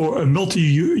for a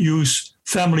multi-use,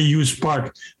 family use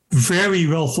park. Very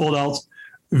well thought out,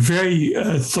 very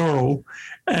thorough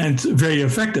and very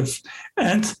effective.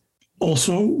 And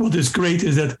also, what is great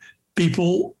is that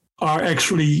people are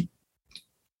actually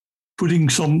putting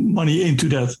some money into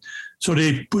that. So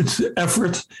they put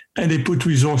effort and they put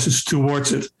resources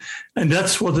towards it. And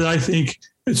that's what I think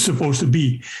it's supposed to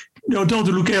be. Don't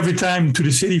look every time to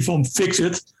the city from fix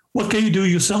it. What can you do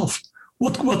yourself?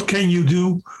 What can you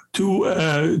do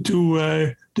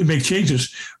to make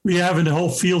changes? We have in the whole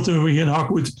field over here in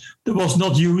Hogwood that was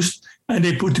not used, and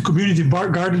they put the community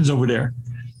gardens over there.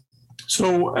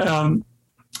 So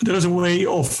there is a way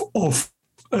of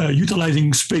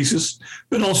utilizing spaces,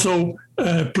 but also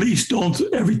please don't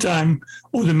every time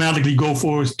automatically go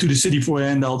to the city for a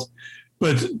handout,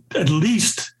 but at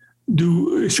least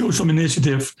show some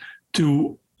initiative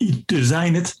to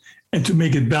design it and to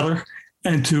make it better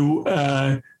and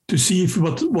to see if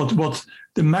what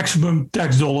the maximum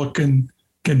tax dollar can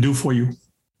do for you.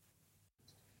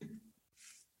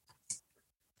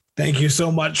 Thank you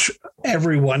so much,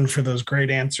 everyone, for those great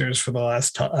answers for the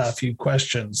last few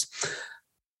questions.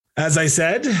 As I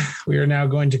said, we are now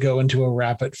going to go into a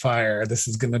rapid fire. This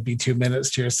is going to be 2 minutes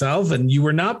to yourself, and you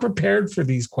were not prepared for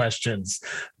these questions.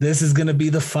 This is going to be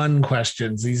the fun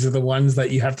questions. These are the ones that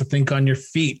you have to think on your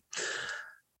feet.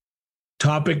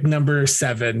 Topic number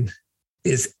 7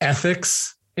 is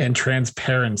ethics and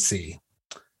transparency.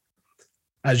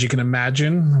 As you can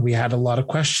imagine, we had a lot of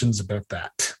questions about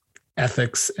that.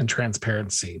 Ethics and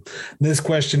transparency. This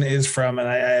question is from, and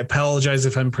I apologize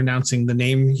if I'm pronouncing the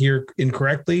name here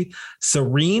incorrectly,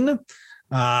 Serene.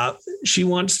 She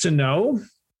wants to know,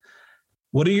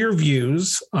 what are your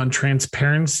views on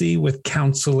transparency with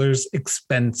councillors'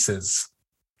 expenses?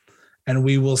 And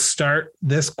we will start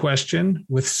this question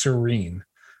with Serene.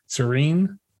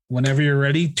 Serene, whenever you're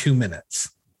ready, 2 minutes.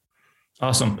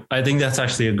 Awesome. I think that's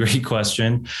actually a great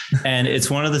question. And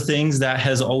it's one of the things that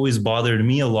has always bothered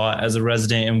me a lot as a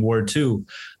resident in Ward 2.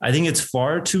 I think it's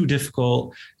far too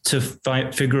difficult to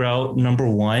figure out, number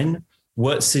one,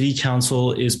 what city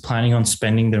council is planning on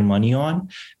spending their money on,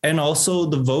 and also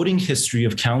the voting history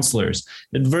of councillors.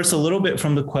 It diverts a little bit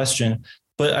from the question,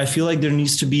 but I feel like there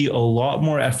needs to be a lot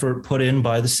more effort put in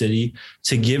by the city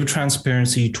to give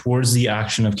transparency towards the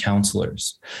action of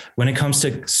councillors. When it comes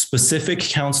to specific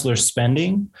councillor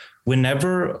spending,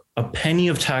 whenever a penny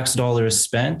of tax dollar is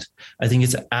spent, I think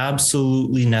it's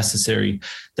absolutely necessary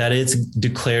that it's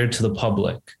declared to the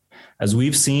public. As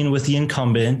we've seen with the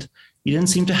incumbent, he didn't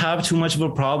seem to have too much of a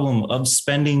problem of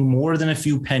spending more than a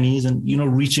few pennies and,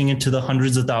 reaching into the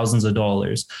hundreds of thousands of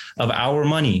dollars of our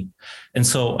money. And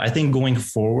so I think going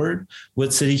forward,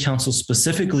 what City Council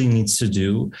specifically needs to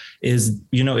do is,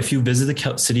 if you visit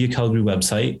the City of Calgary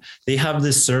website, they have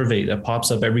this survey that pops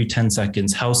up every 10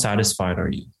 seconds. How satisfied are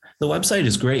you? The website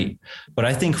is great, but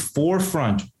I think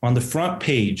on the front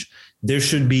page, there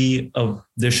should be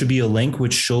a link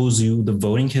which shows you the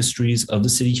voting histories of the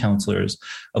city councillors,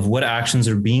 of what actions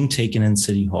are being taken in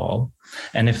City Hall.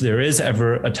 And if there is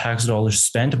ever a tax dollar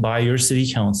spent by your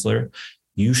city councillor,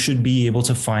 you should be able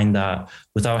to find that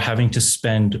without having to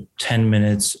spend 10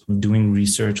 minutes doing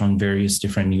research on various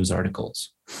different news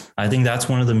articles. I think that's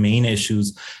one of the main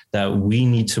issues that we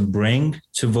need to bring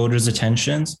to voters'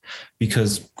 attentions,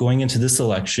 because going into this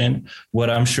election, what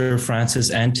I'm sure Francis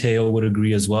and Teo would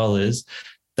agree as well is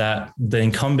that the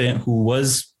incumbent who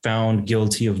was found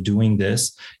guilty of doing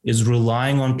this is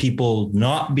relying on people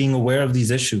not being aware of these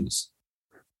issues.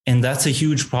 And that's a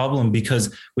huge problem,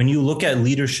 because when you look at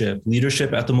leadership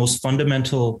at the most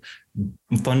fundamental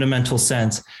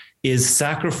sense is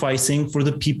sacrificing for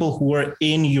the people who are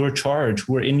in your charge,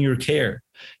 who are in your care.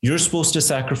 You're supposed to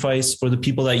sacrifice for the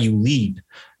people that you lead,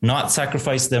 not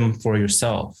sacrifice them for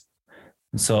yourself.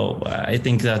 So I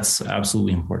think that's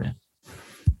absolutely important.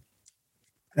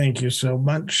 Thank you so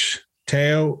much.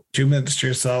 Teo, 2 minutes to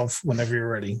yourself whenever you're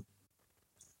ready.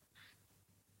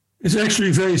 It's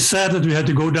actually very sad that we had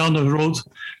to go down the road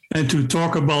and to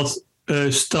talk about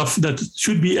stuff that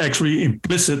should be actually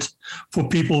implicit for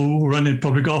people who run in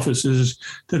public office, is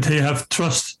that they have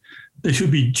trust. They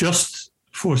should be just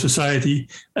for society,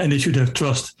 and they should have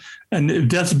trust. And if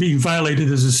that's being violated,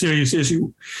 is a serious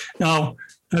issue. Now,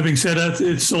 having said that,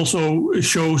 it also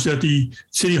shows that the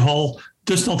City Hall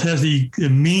does not have the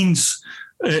means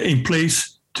in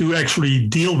place to actually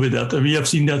deal with that. And we have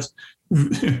seen that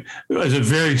as a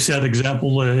very sad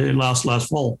example last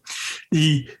fall.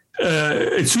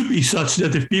 It should be such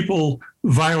that if people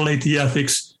violate the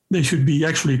ethics, they should be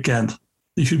actually canned.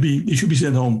 They should be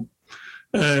sent home.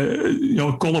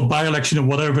 Call a by-election or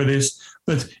whatever it is.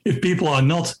 But if people are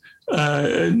not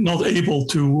able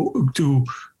to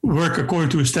work according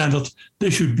to a standard, they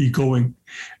should be going.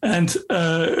 And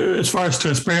as far as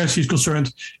transparency is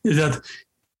concerned, is that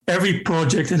every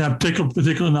project, and I'm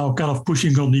particularly now kind of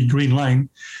pushing on the green line,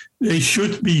 they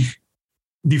should be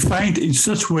defined in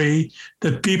such a way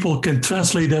that people can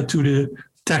translate that to the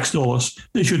tax dollars.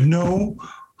 They should know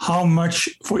how much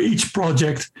for each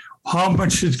project, how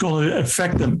much it's going to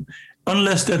affect them.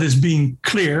 Unless that is being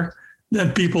clear,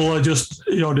 then people are just,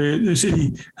 the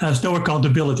city has no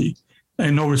accountability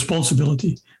and no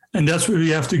responsibility. And that's where we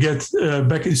have to get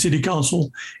back in city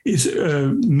council is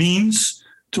means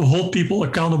to hold people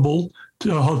accountable,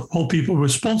 to hold people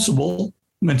responsible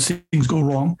when things go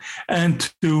wrong,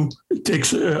 and to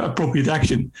take appropriate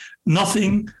action.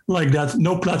 Nothing like that,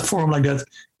 no platform like that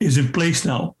is in place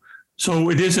now. So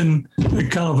it is a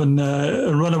kind of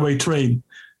a runaway train,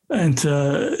 and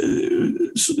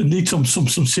it needs some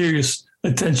serious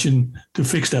attention to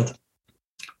fix that.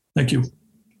 Thank you.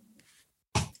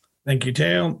 Thank you,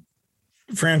 Theo.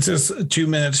 Francis, 2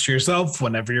 minutes to yourself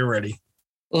whenever you're ready.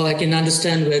 Well, I can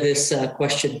understand where this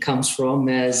question comes from,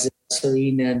 as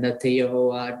Serene and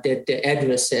Theo did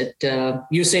address it.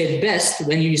 You say it best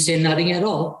when you say nothing at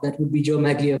all. That would be Joe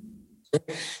Maglio.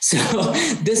 So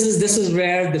this is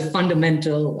where the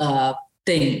fundamental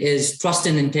thing is trust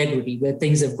and integrity, where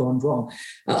things have gone wrong.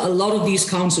 A lot of these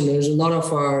councillors, a lot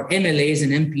of our MLAs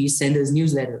and MPs send us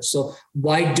newsletters. So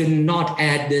why do not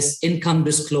add this income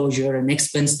disclosure and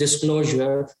expense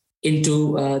disclosure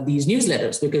into these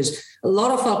newsletters? Because a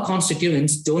lot of our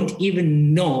constituents don't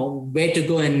even know where to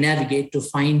go and navigate to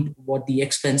find what the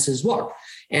expenses were.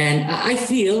 And I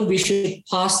feel we should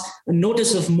pass a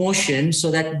notice of motion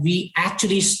so that we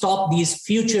actually stop these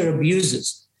future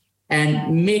abuses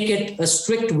and make it a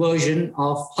strict version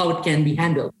of how it can be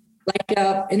handled. Like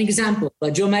an example,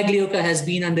 Joe Maglioka has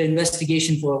been under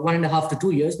investigation for 1.5 to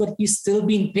 2 years, but he's still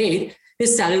being paid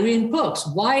his salary and perks.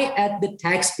 Why at the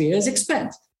taxpayer's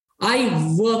expense?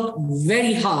 I work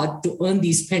very hard to earn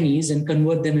these pennies and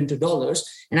convert them into dollars.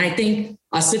 And I think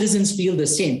our citizens feel the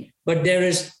same. But there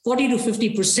is 40 to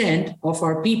 50% of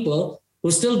our people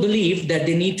who still believe that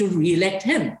they need to re-elect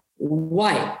him.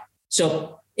 Why?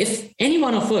 So if any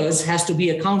one of us has to be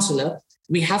a councillor,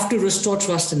 we have to restore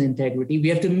trust and integrity. We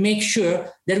have to make sure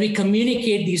that we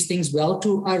communicate these things well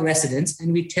to our residents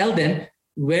and we tell them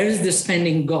where is the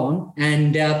spending gone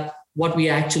and what we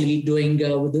are actually doing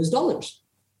with those dollars.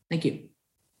 Thank you.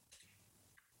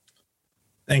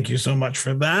 Thank you so much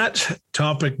for that.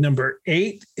 Topic number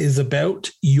 8 is about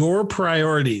your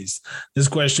priorities. This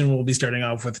question will be starting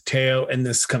off with Theo, and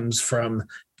this comes from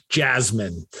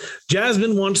Jasmine.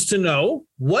 Jasmine wants to know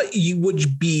what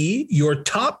would be your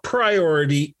top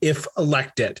priority if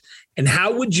elected, and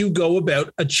how would you go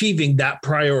about achieving that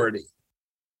priority?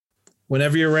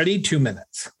 Whenever you're ready, 2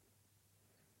 minutes.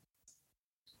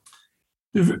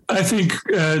 I think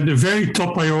the very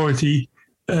top priority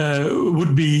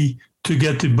would be to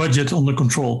get the budget under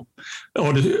control,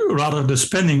 or rather the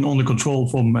spending under control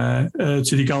from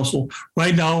City Council.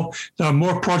 Right now, there are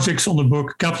more projects on the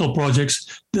book, capital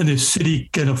projects, than the city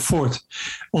can afford.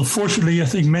 Unfortunately, I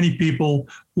think many people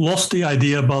lost the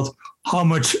idea about how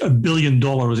much $1 billion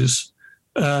is.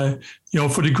 For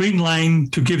the Green Line,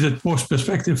 to give that more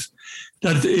perspective,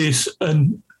 that is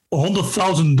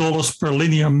 $100,000 per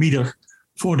linear meter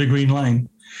for the Green Line.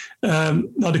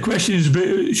 Now the question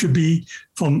should be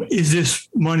is this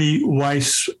money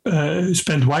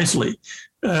spent wisely?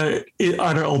 Are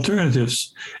there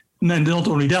alternatives? And not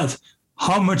only that,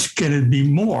 how much can it be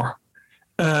more?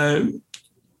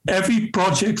 Every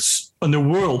project in the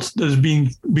world that is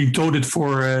being touted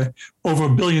for over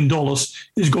 $1 billion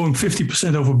is going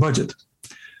 50% over budget.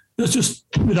 That's just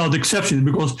without exception,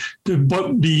 because the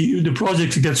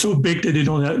projects get so big that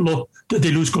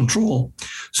they lose control.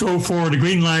 So for the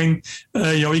Green Line,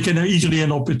 you can easily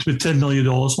end up with $10 million,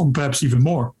 or perhaps even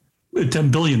more, 10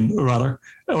 billion rather,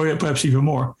 or perhaps even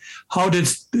more. How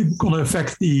that's going to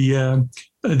affect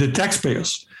the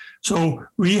taxpayers? So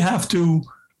we have to.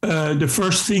 The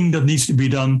first thing that needs to be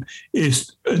done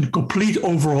is a complete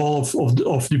overhaul of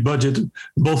the budget,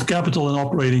 both capital and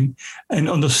operating, and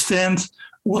understand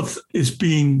what is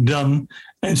being done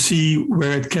and see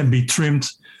where it can be trimmed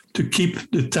to keep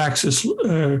the taxes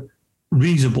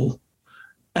reasonable,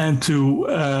 and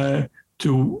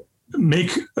to make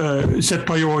set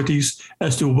priorities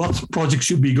as to what projects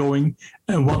should be going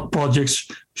and what projects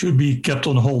should be kept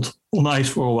on hold, on ice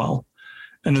for a while.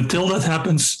 And until that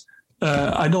happens,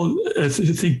 I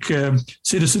think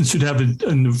citizens should have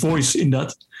a voice in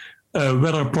that,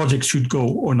 whether projects should go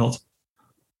or not.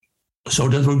 So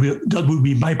that would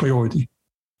be my priority.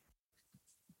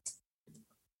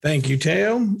 Thank you,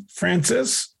 Theo.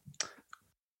 Francis,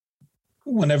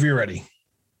 whenever you're ready.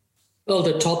 Well,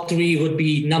 the top three would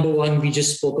be number one, we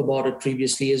just spoke about it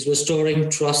previously, is restoring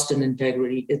trust and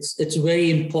integrity. It's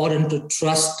very important to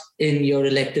trust in your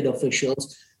elected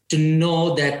officials, to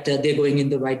know that they're going in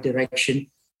the right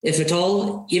direction. If at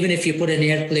all, even if you put an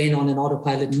airplane on an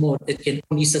autopilot mode, it can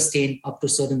only sustain up to a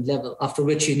certain level, after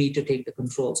which you need to take the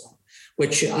controls on,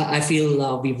 which I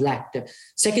feel we've lacked.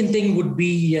 Second thing would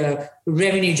be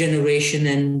revenue generation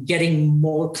and getting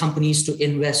more companies to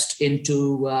invest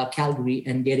into Calgary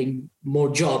and getting more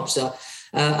jobs.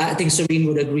 I think Serene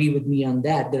would agree with me on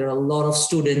that. There are a lot of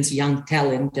students, young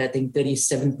talent, I think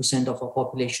 37% of our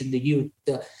population, the youth,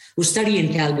 who study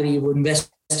in Calgary, who invested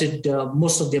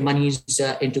most of their monies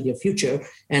into their future.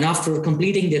 And after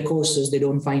completing their courses, they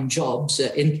don't find jobs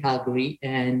in Calgary,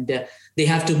 and they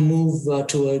have to move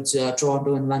towards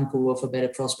Toronto and Vancouver for better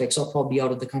prospects, or probably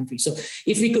out of the country. So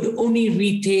if we could only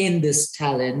retain this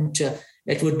talent,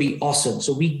 it would be awesome.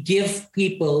 So we give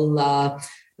people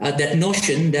that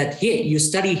notion that, hey, you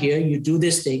study here, you do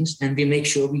these things, and we make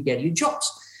sure we get you jobs.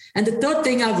 And the third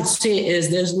thing I would say is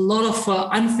there's a lot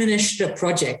of unfinished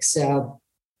projects,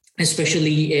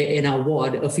 especially in our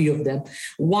ward, a few of them.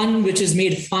 One which is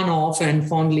made fun of and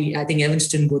fondly, I think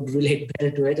Evanston would relate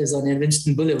better to it, is on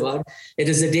Evanston Boulevard. It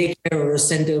is a daycare or a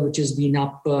center which has been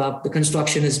up. The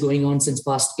construction is going on since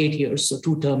past 8 years, so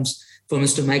 2 terms for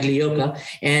Mr. Maglioka.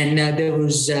 And there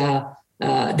was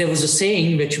a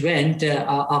saying which went,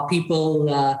 are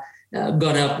people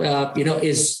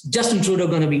is Justin Trudeau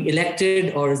going to be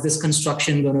elected, or is this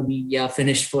construction going to be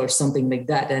finished for something like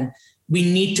that? And we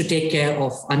need to take care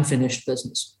of unfinished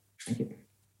business. Thank you.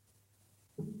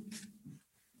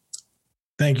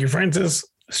 Thank you, Francis.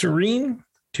 Serene,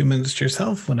 2 minutes to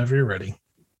yourself whenever you're ready.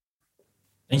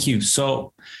 Thank you.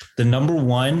 So the number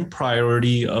one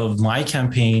priority of my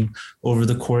campaign over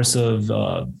the course of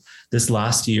this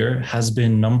last year has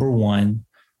been, number one,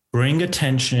 bring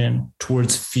attention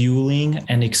towards fueling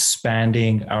and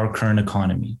expanding our current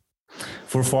economy.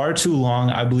 For far too long,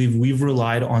 I believe we've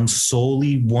relied on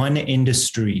solely one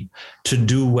industry to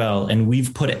do well, and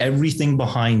we've put everything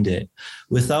behind it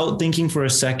without thinking for a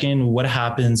second what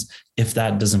happens if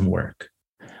that doesn't work.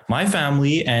 My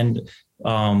family and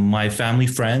my family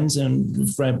friends and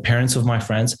parents of my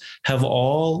friends have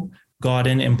all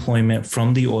gotten employment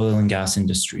from the oil and gas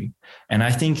industry. And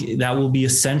I think that will be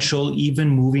essential even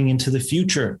moving into the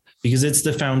future, because it's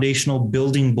the foundational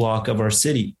building block of our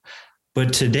city.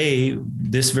 But today,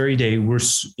 this very day, we're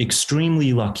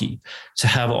extremely lucky to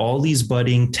have all these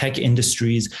budding tech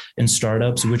industries and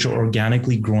startups which are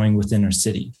organically growing within our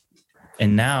city.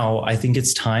 And now I think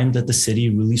it's time that the city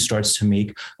really starts to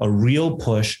make a real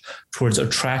push towards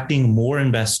attracting more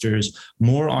investors,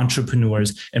 more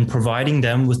entrepreneurs, and providing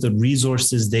them with the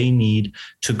resources they need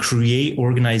to create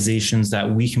organizations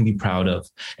that we can be proud of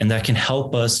and that can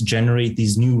help us generate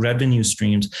these new revenue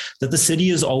streams that the city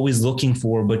is always looking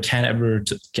for, but can't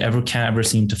ever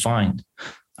seem to find.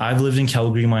 I've lived in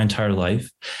Calgary my entire life,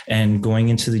 and going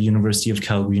into the University of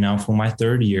Calgary now for my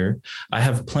 3rd year, I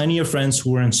have plenty of friends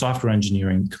who are in software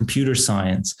engineering, computer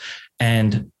science,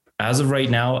 and as of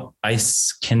right now, I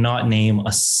cannot name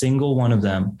a single one of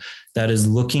them that is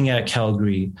looking at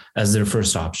Calgary as their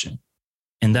first option.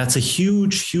 And that's a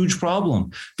huge, huge problem,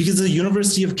 because the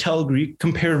University of Calgary,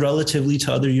 compared relatively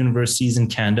to other universities in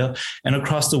Canada and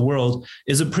across the world,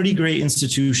 is a pretty great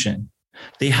institution.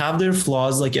 They have their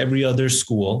flaws like every other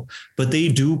school, but they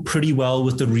do pretty well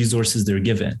with the resources they're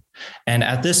given. And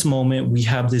at this moment, we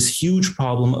have this huge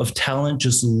problem of talent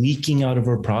just leaking out of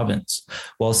our province,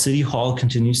 while City Hall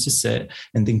continues to sit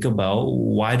and think about,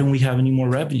 why don't we have any more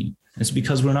revenue? It's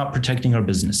because we're not protecting our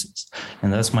businesses.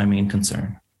 And that's my main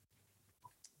concern.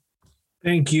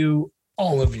 Thank you,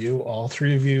 all of you, all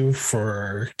 3 of you,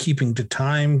 for keeping to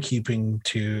time, keeping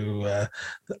to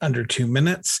under 2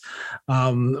 minutes.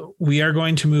 We are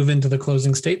going to move into the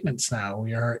closing statements now.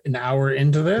 We are an hour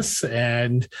into this,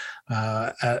 and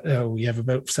we have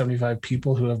about 75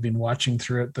 people who have been watching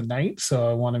throughout the night. So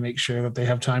I want to make sure that they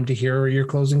have time to hear your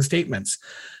closing statements.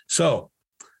 So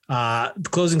the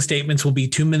closing statements will be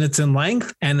 2 minutes in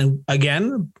length. And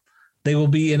again, they will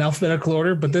be in alphabetical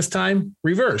order, but this time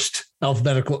reversed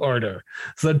alphabetical order.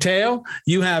 So Teo,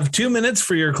 you have 2 minutes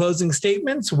for your closing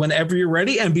statements whenever you're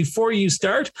ready. And before you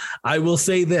start, I will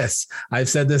say this. I've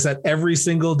said this at every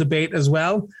single debate as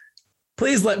well.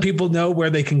 Please let people know where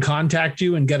they can contact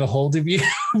you and get a hold of you,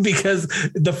 because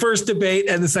the first debate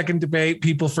and the second debate,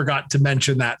 people forgot to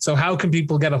mention that. So how can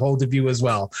people get a hold of you as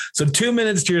well? So 2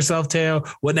 minutes to yourself, Teo,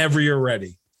 whenever you're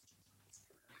ready.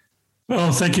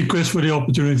 Well, thank you, Chris, for the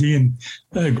opportunity, and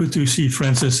good to see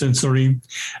Francis and Serene.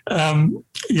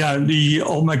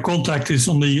 All my contact is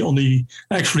on the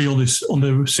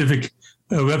Civic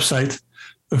website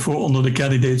under the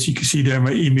candidates. You can see there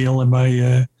my email and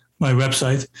my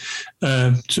website.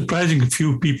 Surprisingly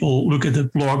few people look at the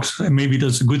blogs, and maybe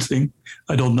that's a good thing.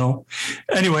 I don't know.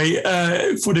 Anyway,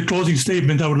 for the closing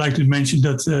statement, I would like to mention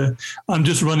that I'm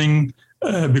just running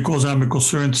because I'm a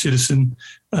concerned citizen.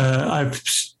 I've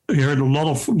heard a lot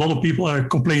of people are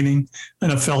complaining,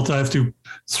 and I felt I have to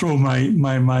throw my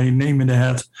name in the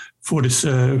hat for this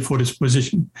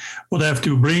position. What I have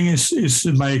to bring is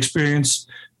my experience,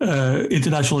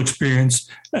 international experience,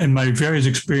 and my various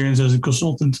experience as a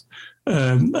consultant,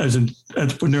 as an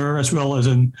entrepreneur, as well as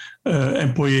an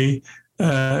employee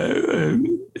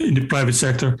in the private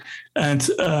sector. And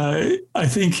I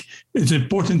think it's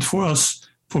important for us,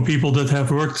 for people that have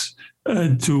worked,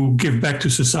 to give back to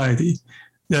society.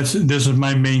 This is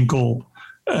my main goal.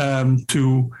 I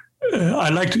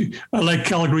like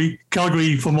Calgary.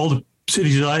 Calgary, from all the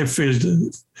cities that I've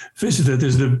visited,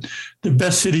 is the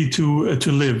best city to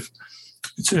live.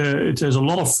 It has a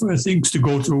lot of things to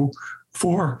go through.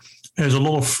 Has a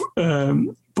lot of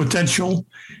potential.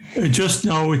 Just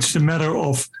now, it's a matter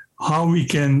of how we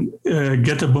can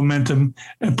get the momentum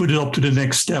and put it up to the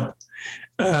next step.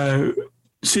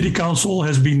 City Council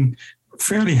has been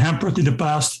fairly hampered in the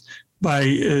past by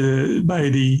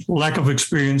the lack of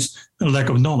experience and lack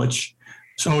of knowledge.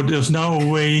 So there's now a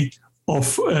way of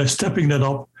stepping that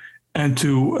up and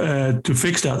to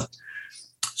fix that.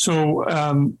 So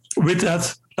with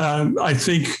that, I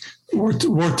think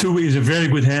Ward 2 is in very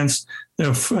good hands. They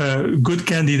have good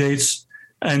candidates,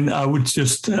 and I would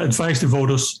just advise the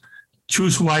voters,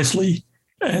 choose wisely,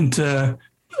 and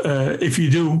if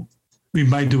you do, we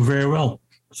might do very well.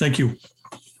 Thank you.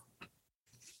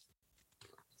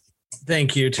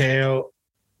 Thank you, Theo.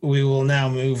 We will now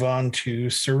move on to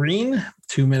Serene.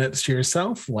 2 minutes to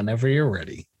yourself whenever you're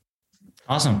ready.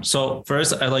 Awesome. So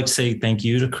first, I'd like to say thank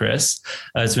you to Chris.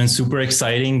 It's been super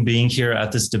exciting being here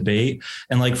at this debate.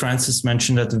 And like Francis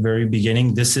mentioned at the very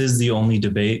beginning, this is the only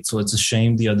debate. So it's a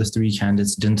shame the other three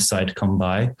candidates didn't decide to come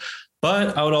by.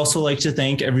 But I would also like to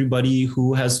thank everybody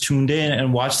who has tuned in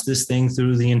and watched this thing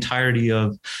through the entirety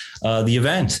of the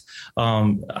event.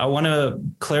 I want to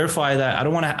clarify that I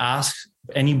don't want to ask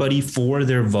anybody for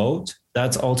their vote.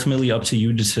 That's ultimately up to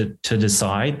you to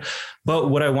decide. But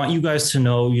what I want you guys to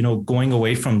know, going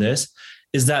away from this,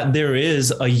 is that there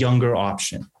is a younger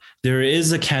option. There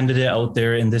is a candidate out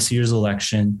there in this year's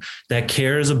election that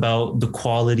cares about the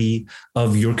quality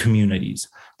of your communities,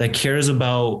 that cares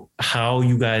about how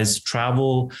you guys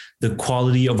travel, the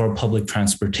quality of our public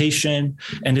transportation,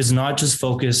 and is not just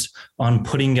focused on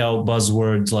putting out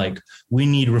buzzwords like we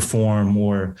need reform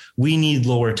or we need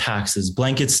lower taxes,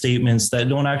 blanket statements that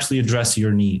don't actually address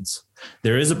your needs.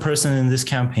 There is a person in this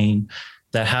campaign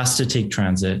that has to take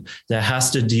transit, that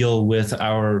has to deal with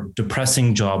our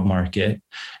depressing job market,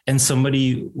 and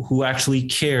somebody who actually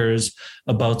cares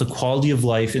about the quality of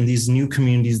life in these new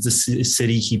communities the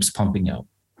city keeps pumping out.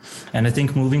 And I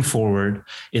think moving forward,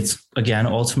 it's, again,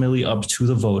 ultimately up to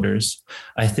the voters.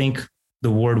 I think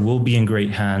the ward will be in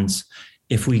great hands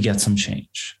if we get some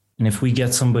change. And if we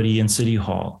get somebody in City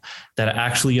Hall that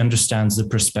actually understands the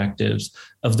perspectives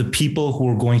of the people who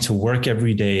are going to work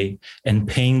every day and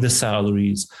paying the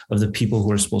salaries of the people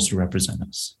who are supposed to represent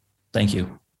us. Thank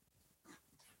you.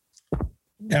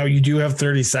 Now, you do have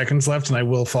 30 seconds left, and I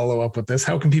will follow up with this.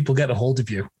 How can people get a hold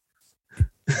of you?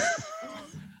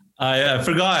 I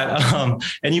forgot.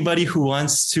 Anybody who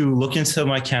wants to look into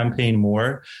my campaign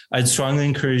more, I'd strongly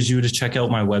encourage you to check out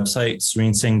my website,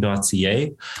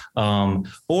 serenesingh.ca.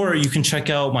 Or you can check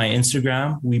out my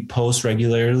Instagram. We post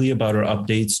regularly about our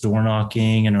updates, door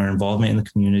knocking, and our involvement in the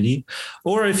community.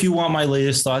 Or if you want my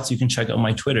latest thoughts, you can check out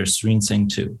my Twitter,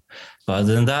 serenesingh2. But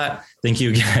other than that, thank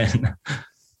you again.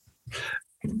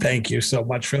 Thank you so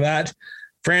much for that.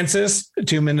 Francis,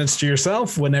 2 minutes to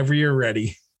yourself whenever you're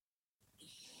ready.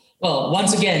 Well,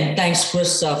 once again, thanks,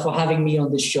 Chris, for having me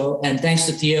on this show. And thanks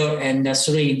to Theo and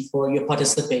Serene for your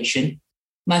participation.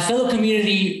 My fellow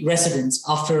community residents,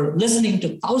 after listening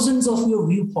to thousands of your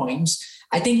viewpoints,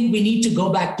 I think we need to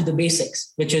go back to the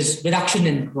basics, which is reduction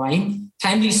in crime,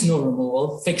 timely snow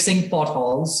removal, fixing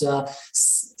potholes,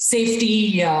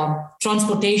 safety,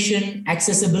 transportation,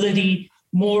 accessibility,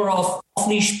 more of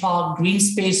off-leash park, green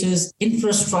spaces,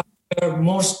 infrastructure,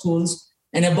 more schools,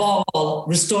 and above all,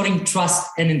 restoring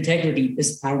trust and integrity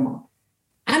is paramount.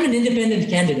 I'm an independent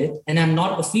candidate and I'm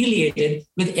not affiliated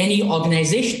with any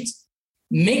organizations.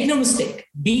 Make no mistake,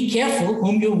 be careful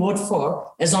whom you vote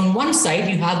for, as on one side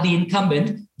you have the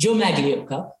incumbent, Joe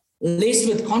Magliocca, laced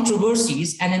with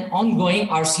controversies and an ongoing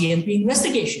RCMP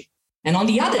investigation. And on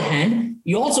the other hand,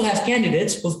 you also have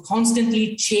candidates who've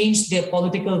constantly changed their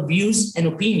political views and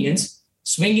opinions,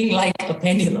 swinging like a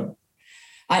pendulum.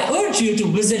 I urge you to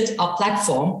visit our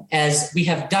platform, as we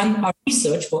have done our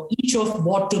research for each of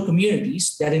Ward 2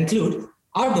 communities that include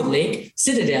Arbor Lake,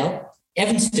 Citadel,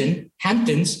 Evanston,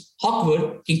 Hamptons,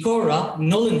 Hawkwood, Kincora,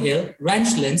 Nolan Hill,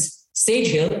 Ranchlands, Sage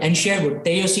Hill, and Sherwood.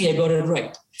 Teyosi, I got it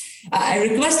right. I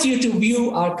request you to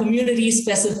view our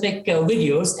community-specific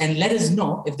videos and let us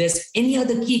know if there's any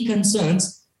other key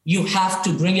concerns. You have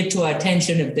to bring it to our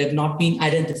attention if they've not been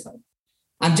identified.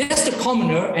 I'm just a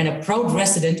commoner and a proud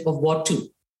resident of Ward 2.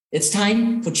 It's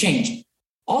time for change.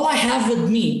 All I have with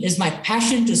me is my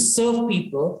passion to serve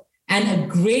people and a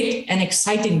great and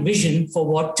exciting vision for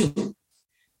Ward 2.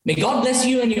 May God bless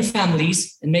you and your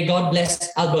families, and may God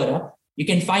bless Alberta. You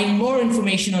can find more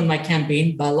information on my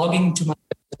campaign by logging to my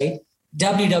website,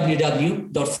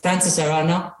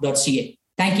 www.francisarana.ca.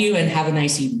 Thank you and have a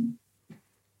nice evening.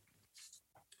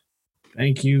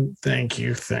 Thank you.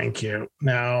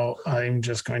 Now, I'm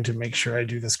just going to make sure I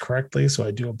do this correctly, so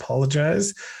I do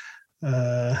apologize.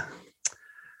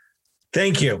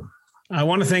 Thank you. I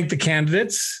want to thank the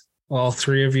candidates, all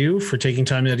three of you, for taking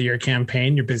time out of your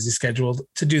campaign, your busy schedule,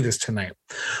 to do this tonight.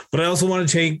 But I also want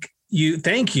to thank you,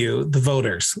 the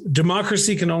voters.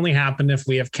 Democracy can only happen if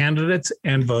we have candidates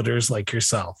and voters like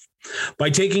yourself. By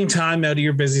taking time out of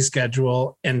your busy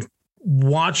schedule and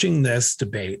watching this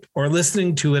debate or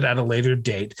listening to it at a later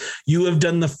date, you have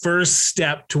done the first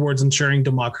step towards ensuring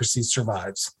democracy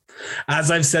survives.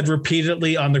 As I've said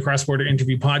repeatedly on the Cross Border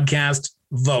Interview podcast,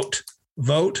 vote,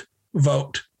 vote,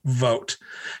 vote, vote.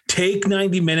 Take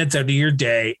 90 minutes out of your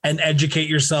day and educate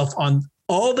yourself on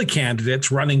all the candidates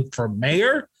running for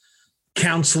mayor,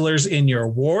 councillors in your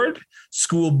ward,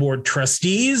 school board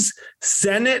trustees,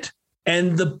 Senate,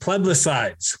 and the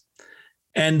plebiscites.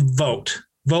 And vote.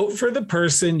 Vote for the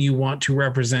person you want to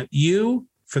represent you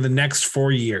for the next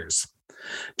 4 years.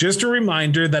 Just a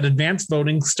reminder that advanced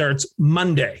voting starts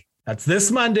Monday. That's this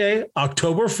Monday,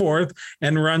 October 4th,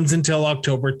 and runs until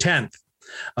October 10th.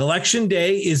 Election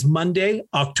Day is Monday,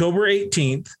 October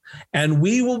 18th, and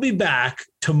we will be back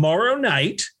tomorrow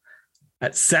night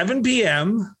at 7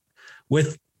 p.m.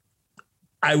 with,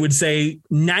 I would say,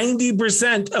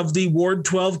 90% of the Ward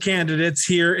 12 candidates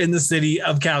here in the city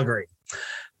of Calgary.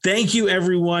 Thank you,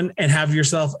 everyone, and have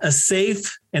yourself a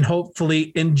safe and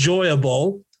hopefully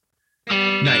enjoyable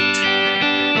night.